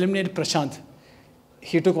 I would eliminate Prashant.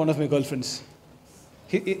 He took one of my girlfriends.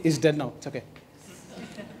 He is dead now. It's okay.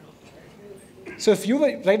 So if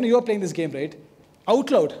right now you are playing this game, right?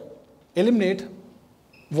 Out loud, eliminate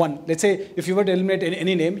one. Let's say if you were to eliminate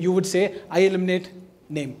any name, you would say, I eliminate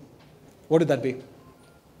name. What would that be?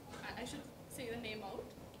 I should say the name out?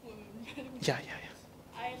 Yeah.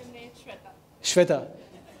 I eliminate Shweta. Shweta.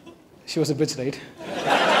 She was a bitch, right?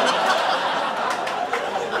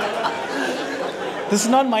 This is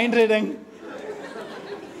not mind reading.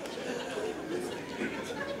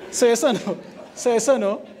 So yes or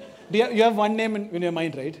no? You have one name in your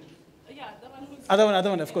mind, right? Yeah, the one who's... Other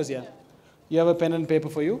one, of course, yeah. You have a pen and paper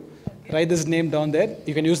for you. Write this name down there.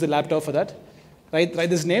 You can use the laptop for that. Write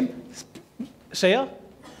this name. Shreya,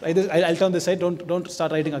 write this. I'll turn this side. Don't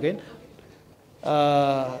start writing again.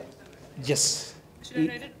 Yes. Should I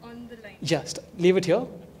write it on the line? Yeah, leave it here.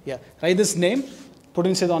 Yeah, write this name, put it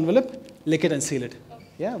inside the envelope, lick it and seal it. Okay.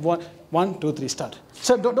 Yeah, one, two, three, start.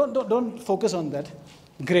 So don't focus on that.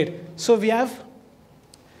 Great. So we have.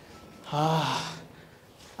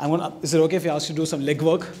 Is it okay if I ask you to do some leg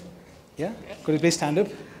work? Yeah. Could you please stand up?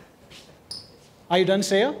 Are you done,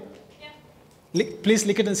 Shreya? Yeah. Please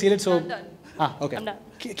lick it and seal it. So. I'm done. Okay. I'm done.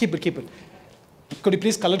 Keep it. Could you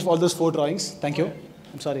please color all those 4 drawings? Thank you.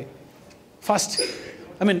 I'm sorry. Fast.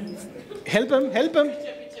 I mean, help him.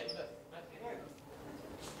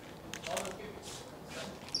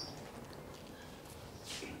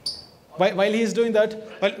 While he's doing that,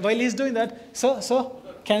 sir,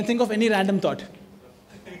 can you think of any random thought?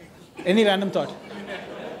 Any random thought?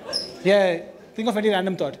 Yeah, think of any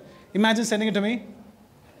random thought. Imagine sending it to me.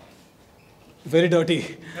 Very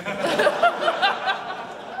dirty.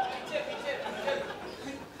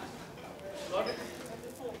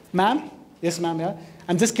 Ma'am? Yes, ma'am, yeah.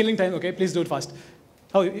 I'm just killing time, okay? Please do it fast.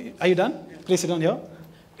 Oh, are you done? Please sit down here.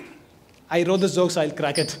 I wrote this joke, so I'll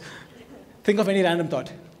crack it. Think of any random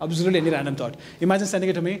thought. Absolutely any random thought. Imagine sending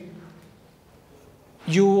it to me.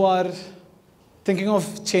 You are thinking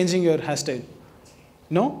of changing your hairstyle.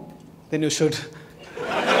 No? Then you should.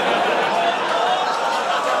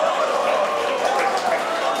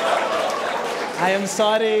 I am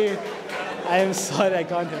sorry, I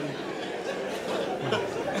can't help it.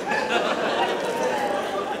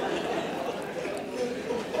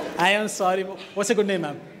 I am sorry. What's a good name,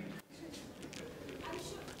 ma'am?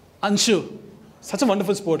 Anshu. Such a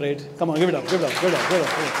wonderful sport, right? Come on, give it up.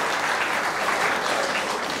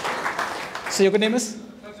 So your good name is?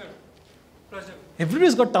 Prajal.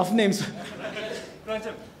 Everybody's got tough names.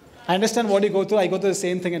 Prajal. I understand what you go through. I go through the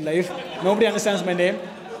same thing in life. Nobody understands my name.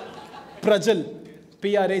 Prajal.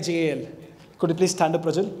 Prajal. Could you please stand up,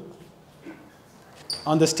 Prajal?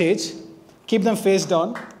 On the stage. Keep them face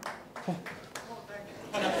down. Oh.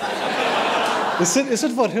 Is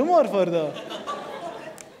it for him or for the...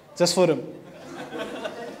 Just for him.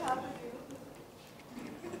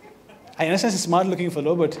 I understand he's a smart looking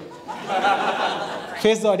fellow, but...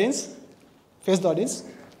 Face the audience.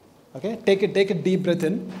 Okay? Take a deep breath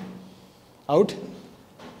in. Out.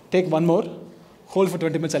 Take one more. Hold for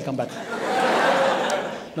 20 minutes, I'll come back.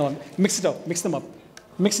 No, mix it up. Mix them up.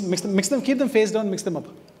 Mix them. Keep them face down, mix them up.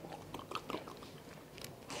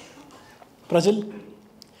 Prajal,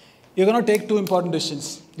 you're going to take 2 important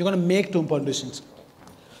decisions. You're going to make 2 important decisions.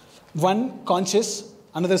 One conscious,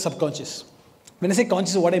 another subconscious. When I say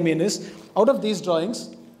conscious, what I mean is, out of these drawings,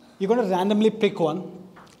 you're going to randomly pick one,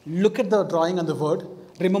 look at the drawing and the word,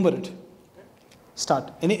 remember it.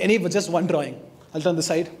 Start. Any just one drawing. I'll turn the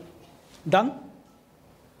side. Done?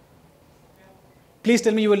 Please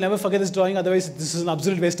tell me you will never forget this drawing, otherwise this is an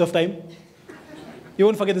absolute waste of time. You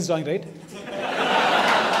won't forget this drawing, right?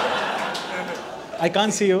 I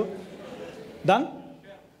can't see you. Done?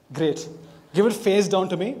 Great. Give it face down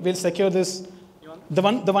to me. We'll secure this. The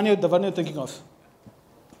one you're thinking of.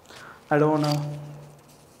 I don't wanna.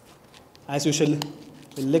 As usual,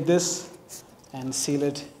 we'll lick this and seal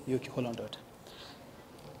it. You hold on to it.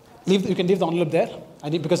 You can leave the envelope there.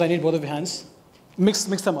 Because I need both of your hands. Mix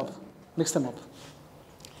them up.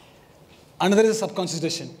 Another is a subconscious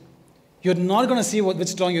decision. You're not going to see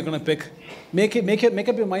which drawing you're going to pick. Make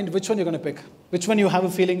up your mind which one you're going to pick. Which one you have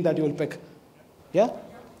a feeling that you will pick. Yeah?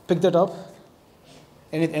 Pick that up.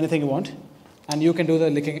 Anything you want. And you can do the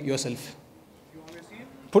licking yourself. You want me to see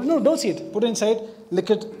it? No, don't see it. Put it inside, lick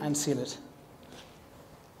it, and seal it.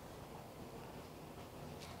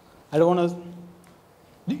 I don't want to...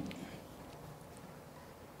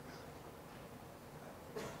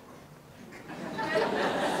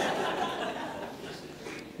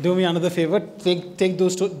 Do me another favor. Take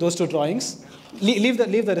those two drawings. Leave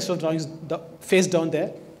the rest of the drawings face down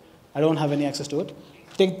there. I don't have any access to it.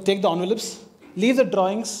 Take the envelopes. Leave the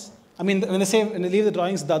drawings. I mean, when I leave the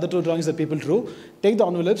drawings, the other 2 drawings that people drew. Take the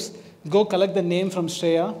envelopes. Go collect the name from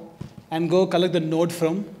Shreya, and go collect the note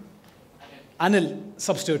from Anil.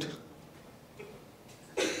 Substitute.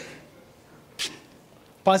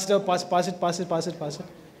 Pass it up. Pass it.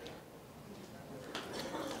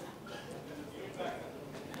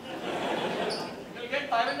 You'll get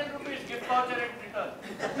 500 rupees gift voucher in return.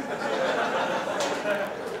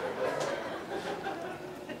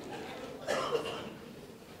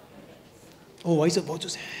 Oh, why is it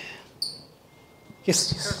vouchers?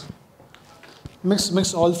 Yes.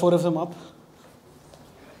 Mix all 4 of them up.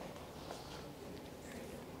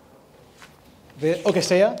 Okay,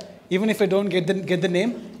 Shreya, even if I don't get the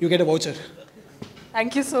name, you get a voucher.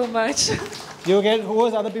 Thank you so much. You get, who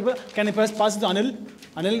was other people? Can you pass it to Anil?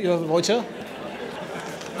 Anil, you have a voucher.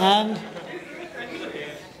 And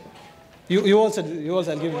you also,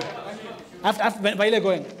 I'll give you. While you're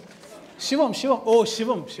going. Shivam. Oh,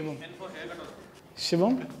 Shivam,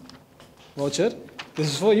 voucher. This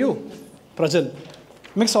is for you. Prajal.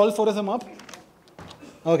 Mix all four of them up.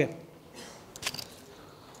 Okay.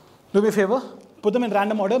 Do me a favor. Put them in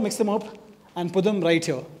random order, mix them up, and put them right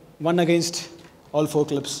here. One against all four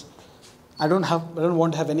clips. I don't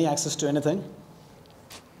want to have any access to anything.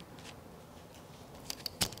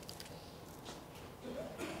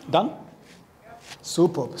 Done?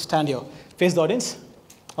 Superb. Stand here. Face the audience.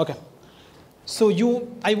 Okay. So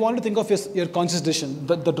I want to think of your conscious decision,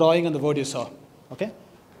 the drawing and the word you saw. Okay?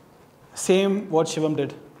 Same what Shivam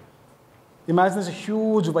did. Imagine there's a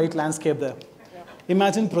huge white landscape there.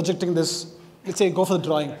 Imagine projecting this. Let's say go for the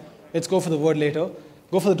drawing. Let's go for the word later.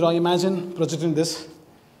 Go for the drawing. Imagine projecting this.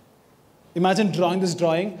 Imagine drawing this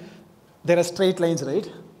drawing. There are straight lines, right?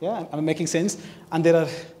 Yeah, I'm making sense. And there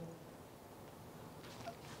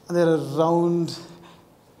are round.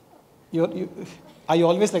 Are you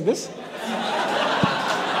always like this?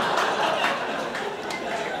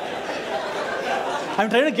 I'm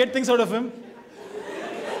trying to get things out of him.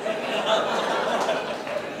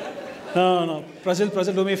 No.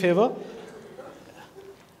 Prajal, do me a favor.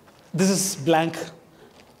 This is blank.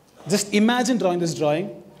 Just imagine drawing this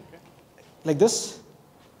drawing. Like this.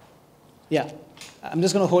 Yeah. I'm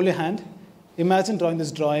just going to hold your hand. Imagine drawing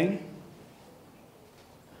this drawing.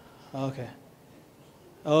 Okay.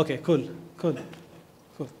 Okay, cool.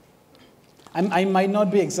 I might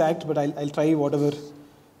not be exact, but I'll try whatever.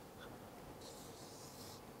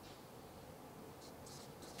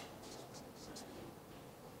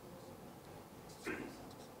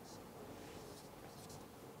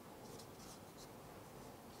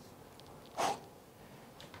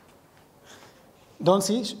 Don't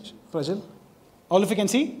see, Prajal? All of you can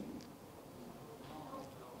see?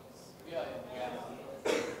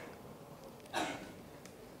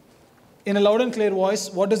 In a loud and clear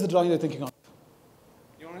voice, what is the drawing you're thinking of?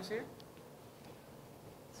 You want to see it?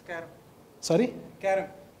 It's carom. Sorry? Carom.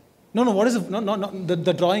 No, what is it? No,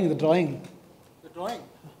 the drawing. The drawing?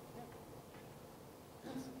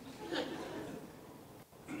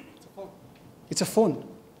 It's a phone. It's a phone.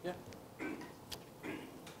 Yeah.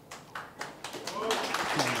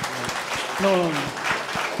 No.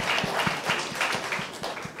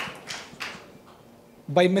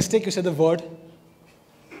 By mistake, you said the word.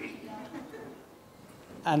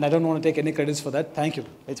 And I don't want to take any credits for that. Thank you.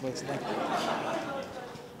 Thank you.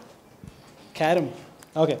 Carom.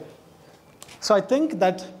 Okay. So I think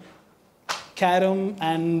that carom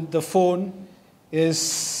and the phone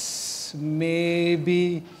is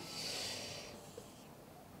maybe...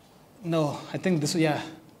 No, I think this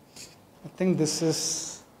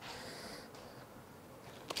is...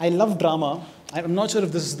 I love drama. I'm not sure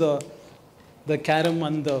if this is the carom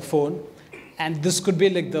and the phone. And this could be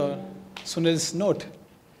like the Sunil's note.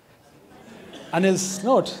 Anil's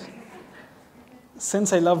note.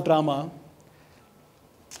 Since I love drama,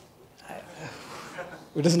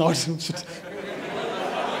 it is not.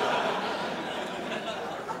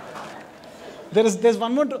 There's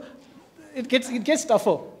one more. It gets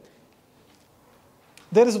tougher.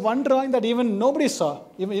 There is one drawing that even nobody saw,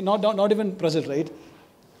 even not even Prajal, right?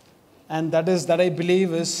 And that I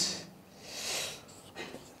believe is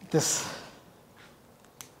this.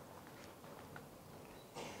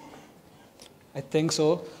 I think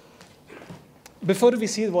so. Before we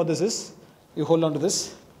see what this is, you hold on to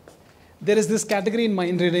this. There is this category in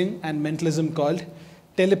mind reading and mentalism called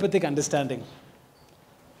telepathic understanding,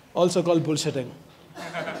 also called bullshitting.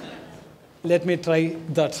 Let me try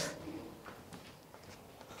that.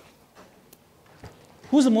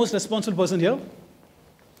 Who's the most responsible person here?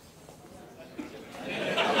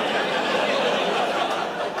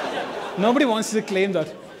 Nobody wants to claim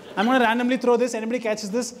that. I'm going to randomly throw this. Anybody catches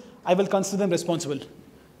this, I will consider them responsible.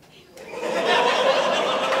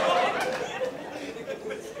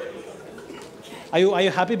 Are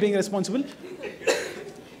you happy being responsible?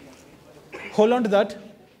 Hold on to that.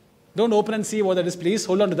 Don't open and see what that is, please.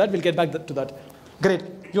 Hold on to that. We'll get back to that. Great.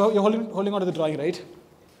 You're holding on to the drawing, right?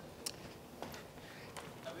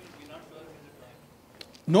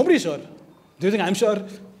 Nobody's sure. Do you think I'm sure?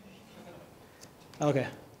 Okay.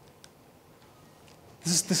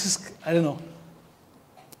 This is I don't know.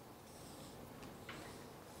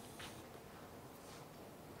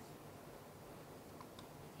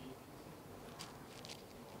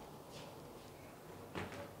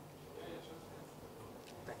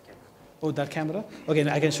 Oh, that camera? Okay,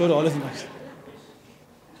 I can show all of them.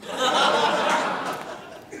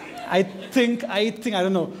 I think, I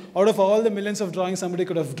don't know. Out of all the millions of drawings somebody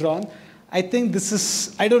could have drawn, I think this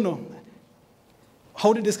is, I don't know.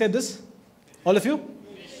 How do you describe this? All of you?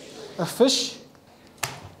 A fish?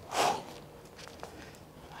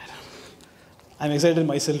 I'm excited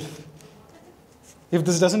myself. If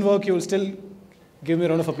this doesn't work, you will still give me a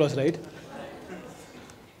round of applause, right?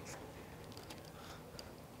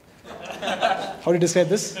 How do you describe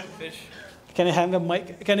this? Fish. Can I have a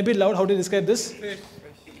mic? Can you be loud? How do you describe this? Fish.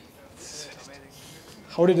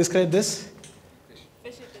 How do you describe this?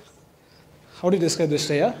 Fish it is. How do you describe this,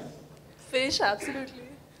 Shreya? Fish, absolutely.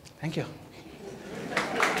 Thank you.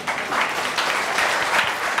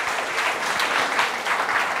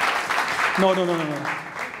 No.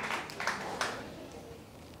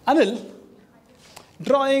 Anil,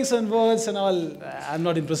 drawings and words and all, I'm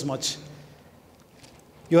not impressed much.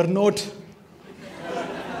 Your note.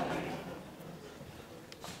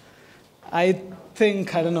 I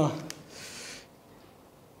think, I don't know.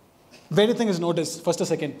 Where do you think his note is? First or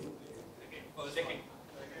second? Second.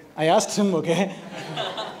 I asked him, okay?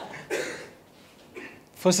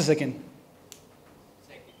 First or second?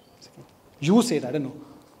 Second. You said, I don't know.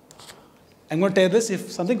 I'm going to tell this.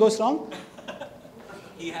 If something goes wrong,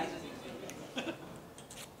 He has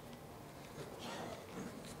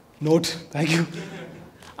note. Thank you.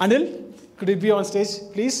 Anil, could you be on stage,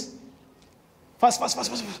 please? Fast.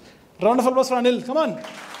 Round of applause for Anil. Come on.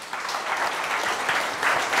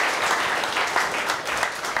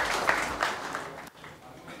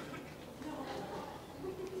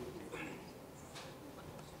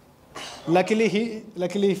 Luckily,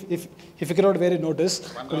 if he figured out where his note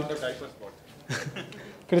is.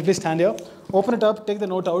 Could you please stand here? Open it up, take the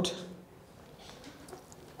note out.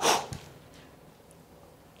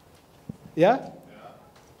 Yeah?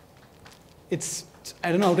 It's,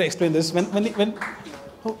 I don't know how to explain this.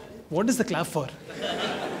 Oh, what is the clap for?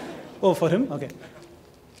 Oh, for him? Okay.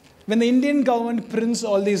 When the Indian government prints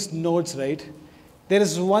all these notes, right, there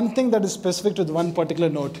is one thing that is specific to one particular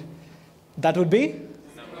note. That would be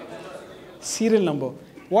serial number.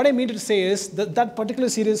 What I mean to say is that particular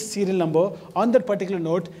serial number on that particular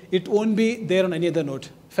note, it won't be there on any other note.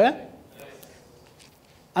 Fair?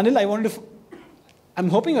 Anil, I wanted to... I'm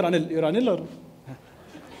hoping you're Anil. You're Anil or...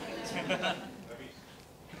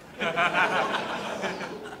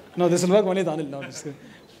 No, this will work only with Anil. No,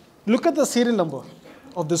 look at the serial number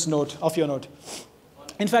of this note, of your note.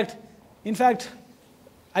 In fact,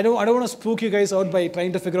 I don't want to spook you guys out by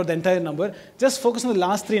trying to figure out the entire number. Just focus on the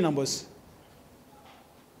last three numbers.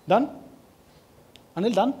 Done?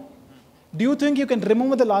 Anil, done? Do you think you can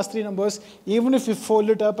remember the last three numbers even if you fold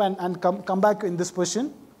it up and come back in this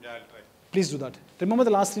position? Yeah, I'll try. Please do that. Remember the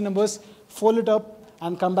last three numbers, fold it up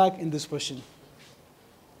and come back in this position.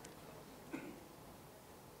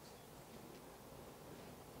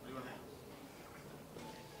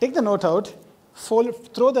 Take the note out, throw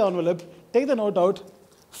the envelope, take the note out,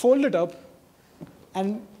 fold it up,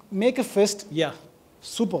 and make a fist. Yeah,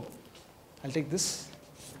 super. I'll take this.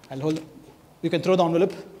 I'll hold it. You can throw the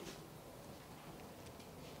envelope.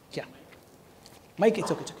 Yeah. Mike,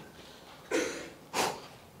 it's okay.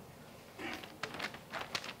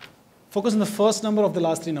 Focus on the first number of the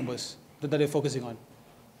last three numbers that you're focusing on.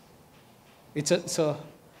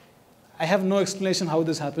 I have no explanation how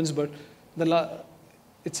this happens, but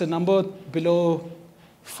it's a number below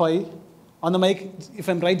 5. On the mic, if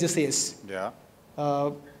I'm right, just say yes. Yeah.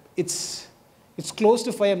 It's close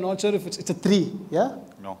to 5. I'm not sure if it's a 3. Yeah?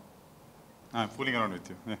 No. I'm fooling around with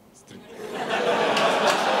you. Yeah, it's 3.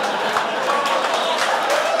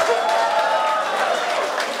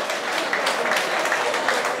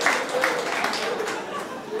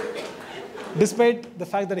 Despite the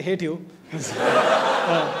fact that I hate you.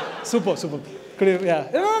 Super. Could you, yeah.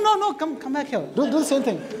 No, come back here. Do the same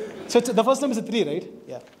thing. So the first number is a 3, right?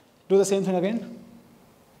 Yeah. Do the same thing again.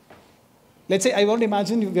 Let's say I want to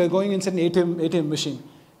imagine we are going inside an ATM machine.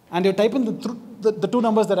 And you're typing the two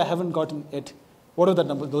numbers that I haven't gotten yet. What are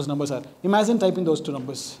those numbers are? Imagine typing those two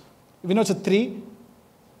numbers. We know it's a 3.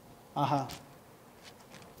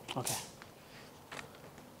 Okay.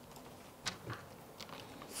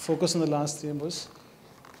 Focus on the last three numbers.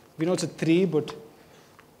 We know it's a 3, but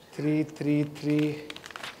 3.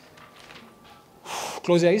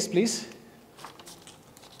 Close your eyes, please.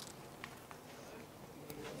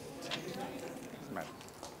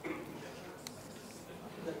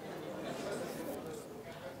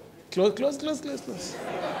 Close.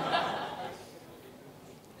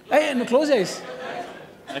 Hey, no, close your eyes.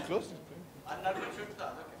 I close?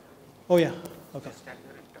 Oh, yeah. Okay.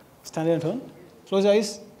 Stand there and turn. Close your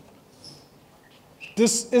eyes.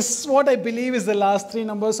 This is what I believe is the last three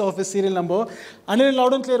numbers of a serial number. And in a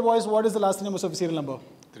loud and clear voice, what is the last three numbers of a serial number?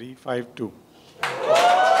 352.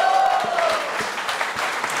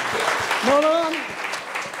 No.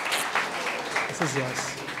 This is yours.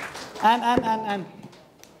 And.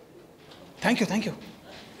 Thank you.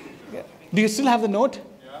 Yeah. Do you still have the note?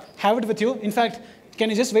 Yeah. Have it with you. In fact, can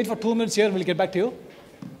you just wait for 2 minutes here? We'll get back to you.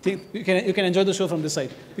 You can enjoy the show from this side.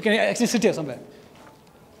 You can actually sit here somewhere.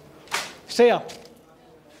 Stay up.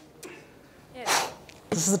 Yes.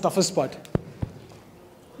 This is the toughest part.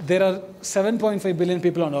 There are 7.5 billion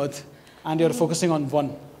people on Earth, and you're focusing on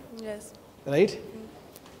one. Yes. Right?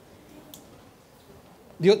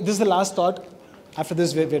 This is the last thought. After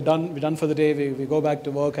this, we're done. We're done for the day. We go back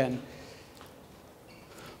to work. And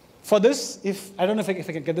for this, I don't know if I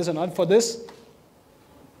can get this or not. For this,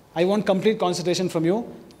 I want complete concentration from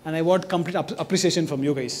you, and I want complete appreciation from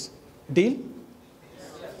you guys. Deal?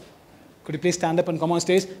 Could you please stand up and come on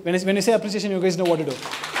stage? When I say appreciation, you guys know what to do.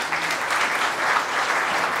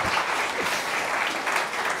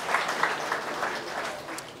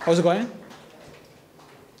 How's it going?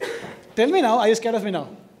 Tell me now, are you scared of me now?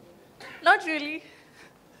 Not really.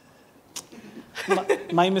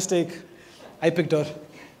 My mistake. I picked her.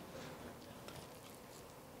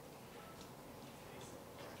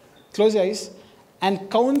 Close your eyes and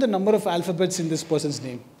count the number of alphabets in this person's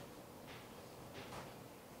name.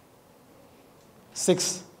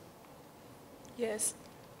 6. Yes.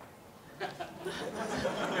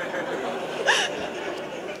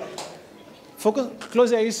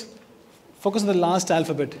 Close your eyes. Focus on the last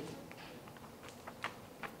alphabet.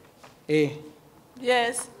 A.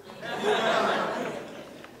 Yes.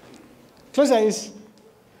 Close your eyes.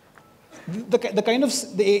 The kind of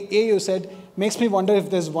the A you said makes me wonder if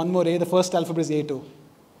there's one more A. The first alphabet is A2.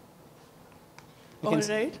 All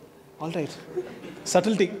right. All right.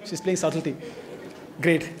 Subtlety. She's playing subtlety.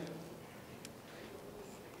 Great.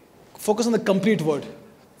 Focus on the complete word.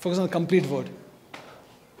 Focus on the complete word.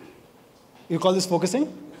 You call this focusing?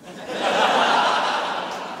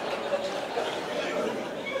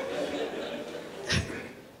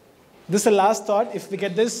 This is the last thought. If we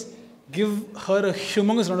get this, give her a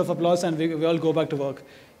humongous round of applause and we all go back to work.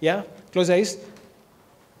 Yeah? Close your eyes.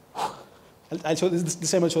 I'll show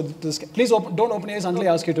this time I'll show this. Please don't open your eyes until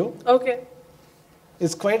I ask you to. Okay.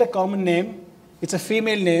 It's quite a common name. It's a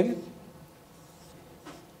female name.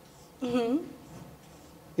 Mm-hmm.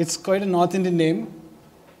 It's quite a North Indian name.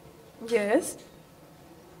 Yes.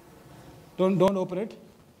 Don't open it.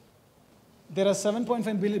 There are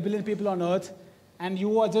 7.5 billion people on Earth, and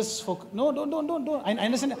you are just no, don't. I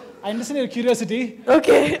understand your curiosity.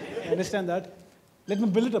 Okay. I understand that. Let me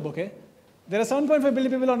build it up, okay? There are 7.5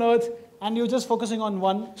 billion people on Earth, and you're just focusing on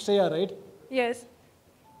one, Shreya, right? Yes.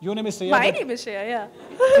 Your name is Shreya. My name is Shreya,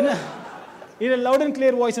 yeah. In a loud and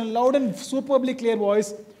clear voice, in a loud and superbly clear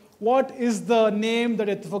voice, what is the name that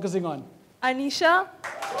you're focusing on? Anisha.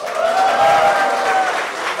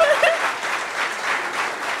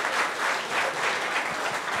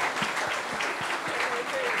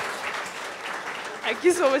 Thank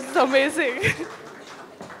you so much. It's amazing.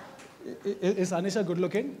 Is Anisha good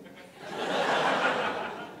looking?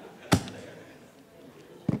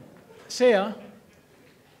 Shreya,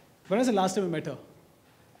 when was the last time you met her?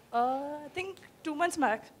 I think 2 months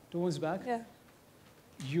back. 2 months back? Yeah.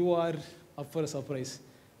 You are up for a surprise.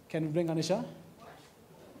 Can we bring Anisha?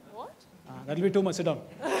 What? That'll be too much. Sit down.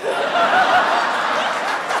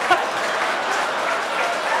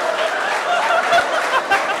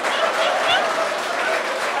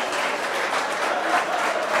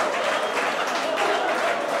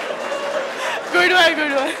 Good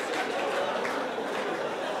one.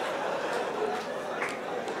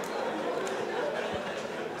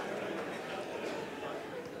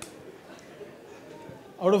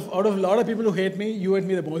 Out of a lot of people who hate me, you hate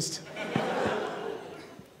me the most.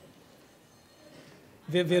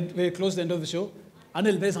 We're close to the end of the show.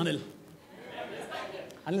 Anil, where's Anil?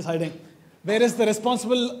 Anil is hiding. Where is the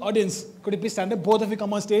responsible audience? Could you please stand up? Both of you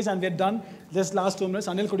come on stage and we're done. Just last 2 minutes.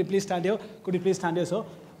 Anil, could you please stand here? Could you please stand here, sir?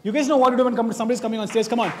 You guys know what to do when somebody's coming on stage.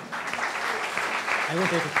 Come on. I won't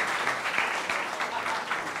take it.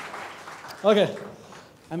 Okay.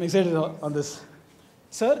 I'm excited on this.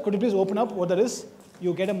 Sir, could you please open up what that is?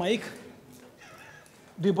 You get a mic.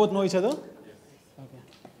 Do you both know each other? Okay.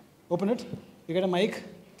 Open it. You get a mic.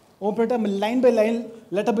 Open it up line by line,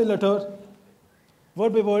 letter by letter,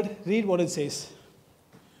 word by word. Read what it says.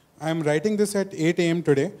 I am writing this at 8 a.m.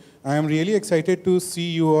 today. I am really excited to see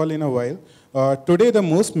you all in a while. Today, the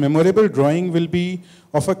most memorable drawing will be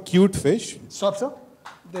of a cute fish. Stop, sir.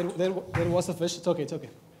 There was a fish. It's okay.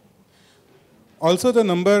 Also, the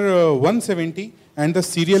number 170 and the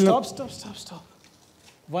serial. Stop.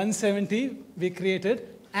 170 we created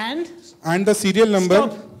and the serial number.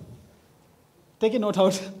 Stop. Take a note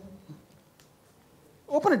out.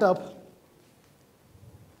 Open it up.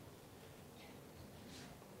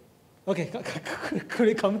 Okay, could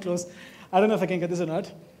you come close? I don't know if I can get this or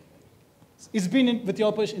not. It's been in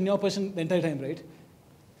your person the entire time, right?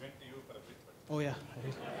 Went to you for a bit. Oh yeah.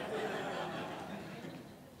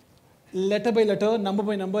 Letter by letter, number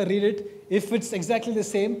by number, read it. If it's exactly the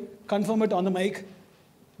same, confirm it on the mic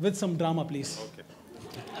with some drama, please. Okay.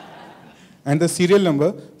 And the serial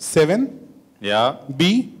number 7. Yeah.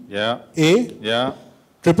 B. Yeah. A. Yeah.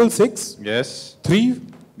 666. Yes. 3.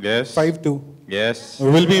 Yes. 52. Yes.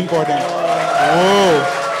 Will be important.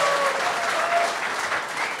 Oh.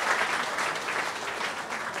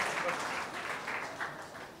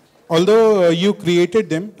 Although you created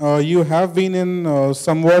them, you have been in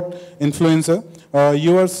somewhat influencer.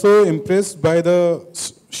 You are so impressed by the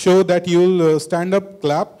show that you'll stand up,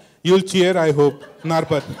 clap, you'll cheer, I hope.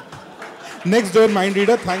 Narpath. Next door mind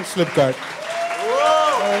reader, thanks Flipkart.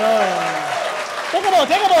 Take a bow,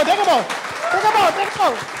 take a bow, take a bow. Take a bow, take a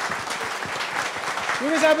bow. You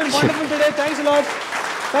guys have been wonderful today. Thanks a lot.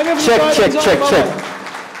 Thank you, Flipkart. Check.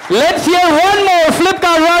 Let's hear one more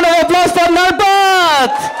Flipkart round of applause for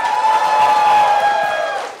Narpath.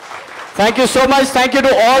 Thank you so much. Thank you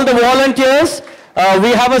to all the volunteers.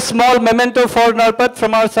 We have a small memento for Narpath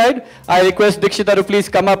from our side. I request Dikshita to please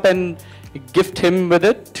come up and gift him with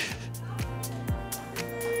it.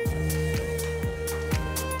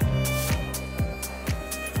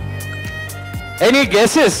 Any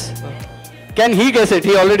guesses? Can he guess it?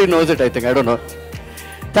 He already knows it, I think. I don't know.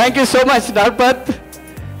 Thank you so much, Narpath.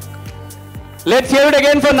 Let's hear it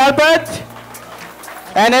again for Narpath.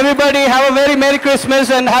 And everybody, have a very Merry Christmas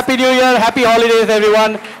and Happy New Year. Happy holidays,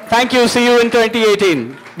 everyone. Thank you. See you in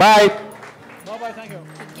 2018. Bye.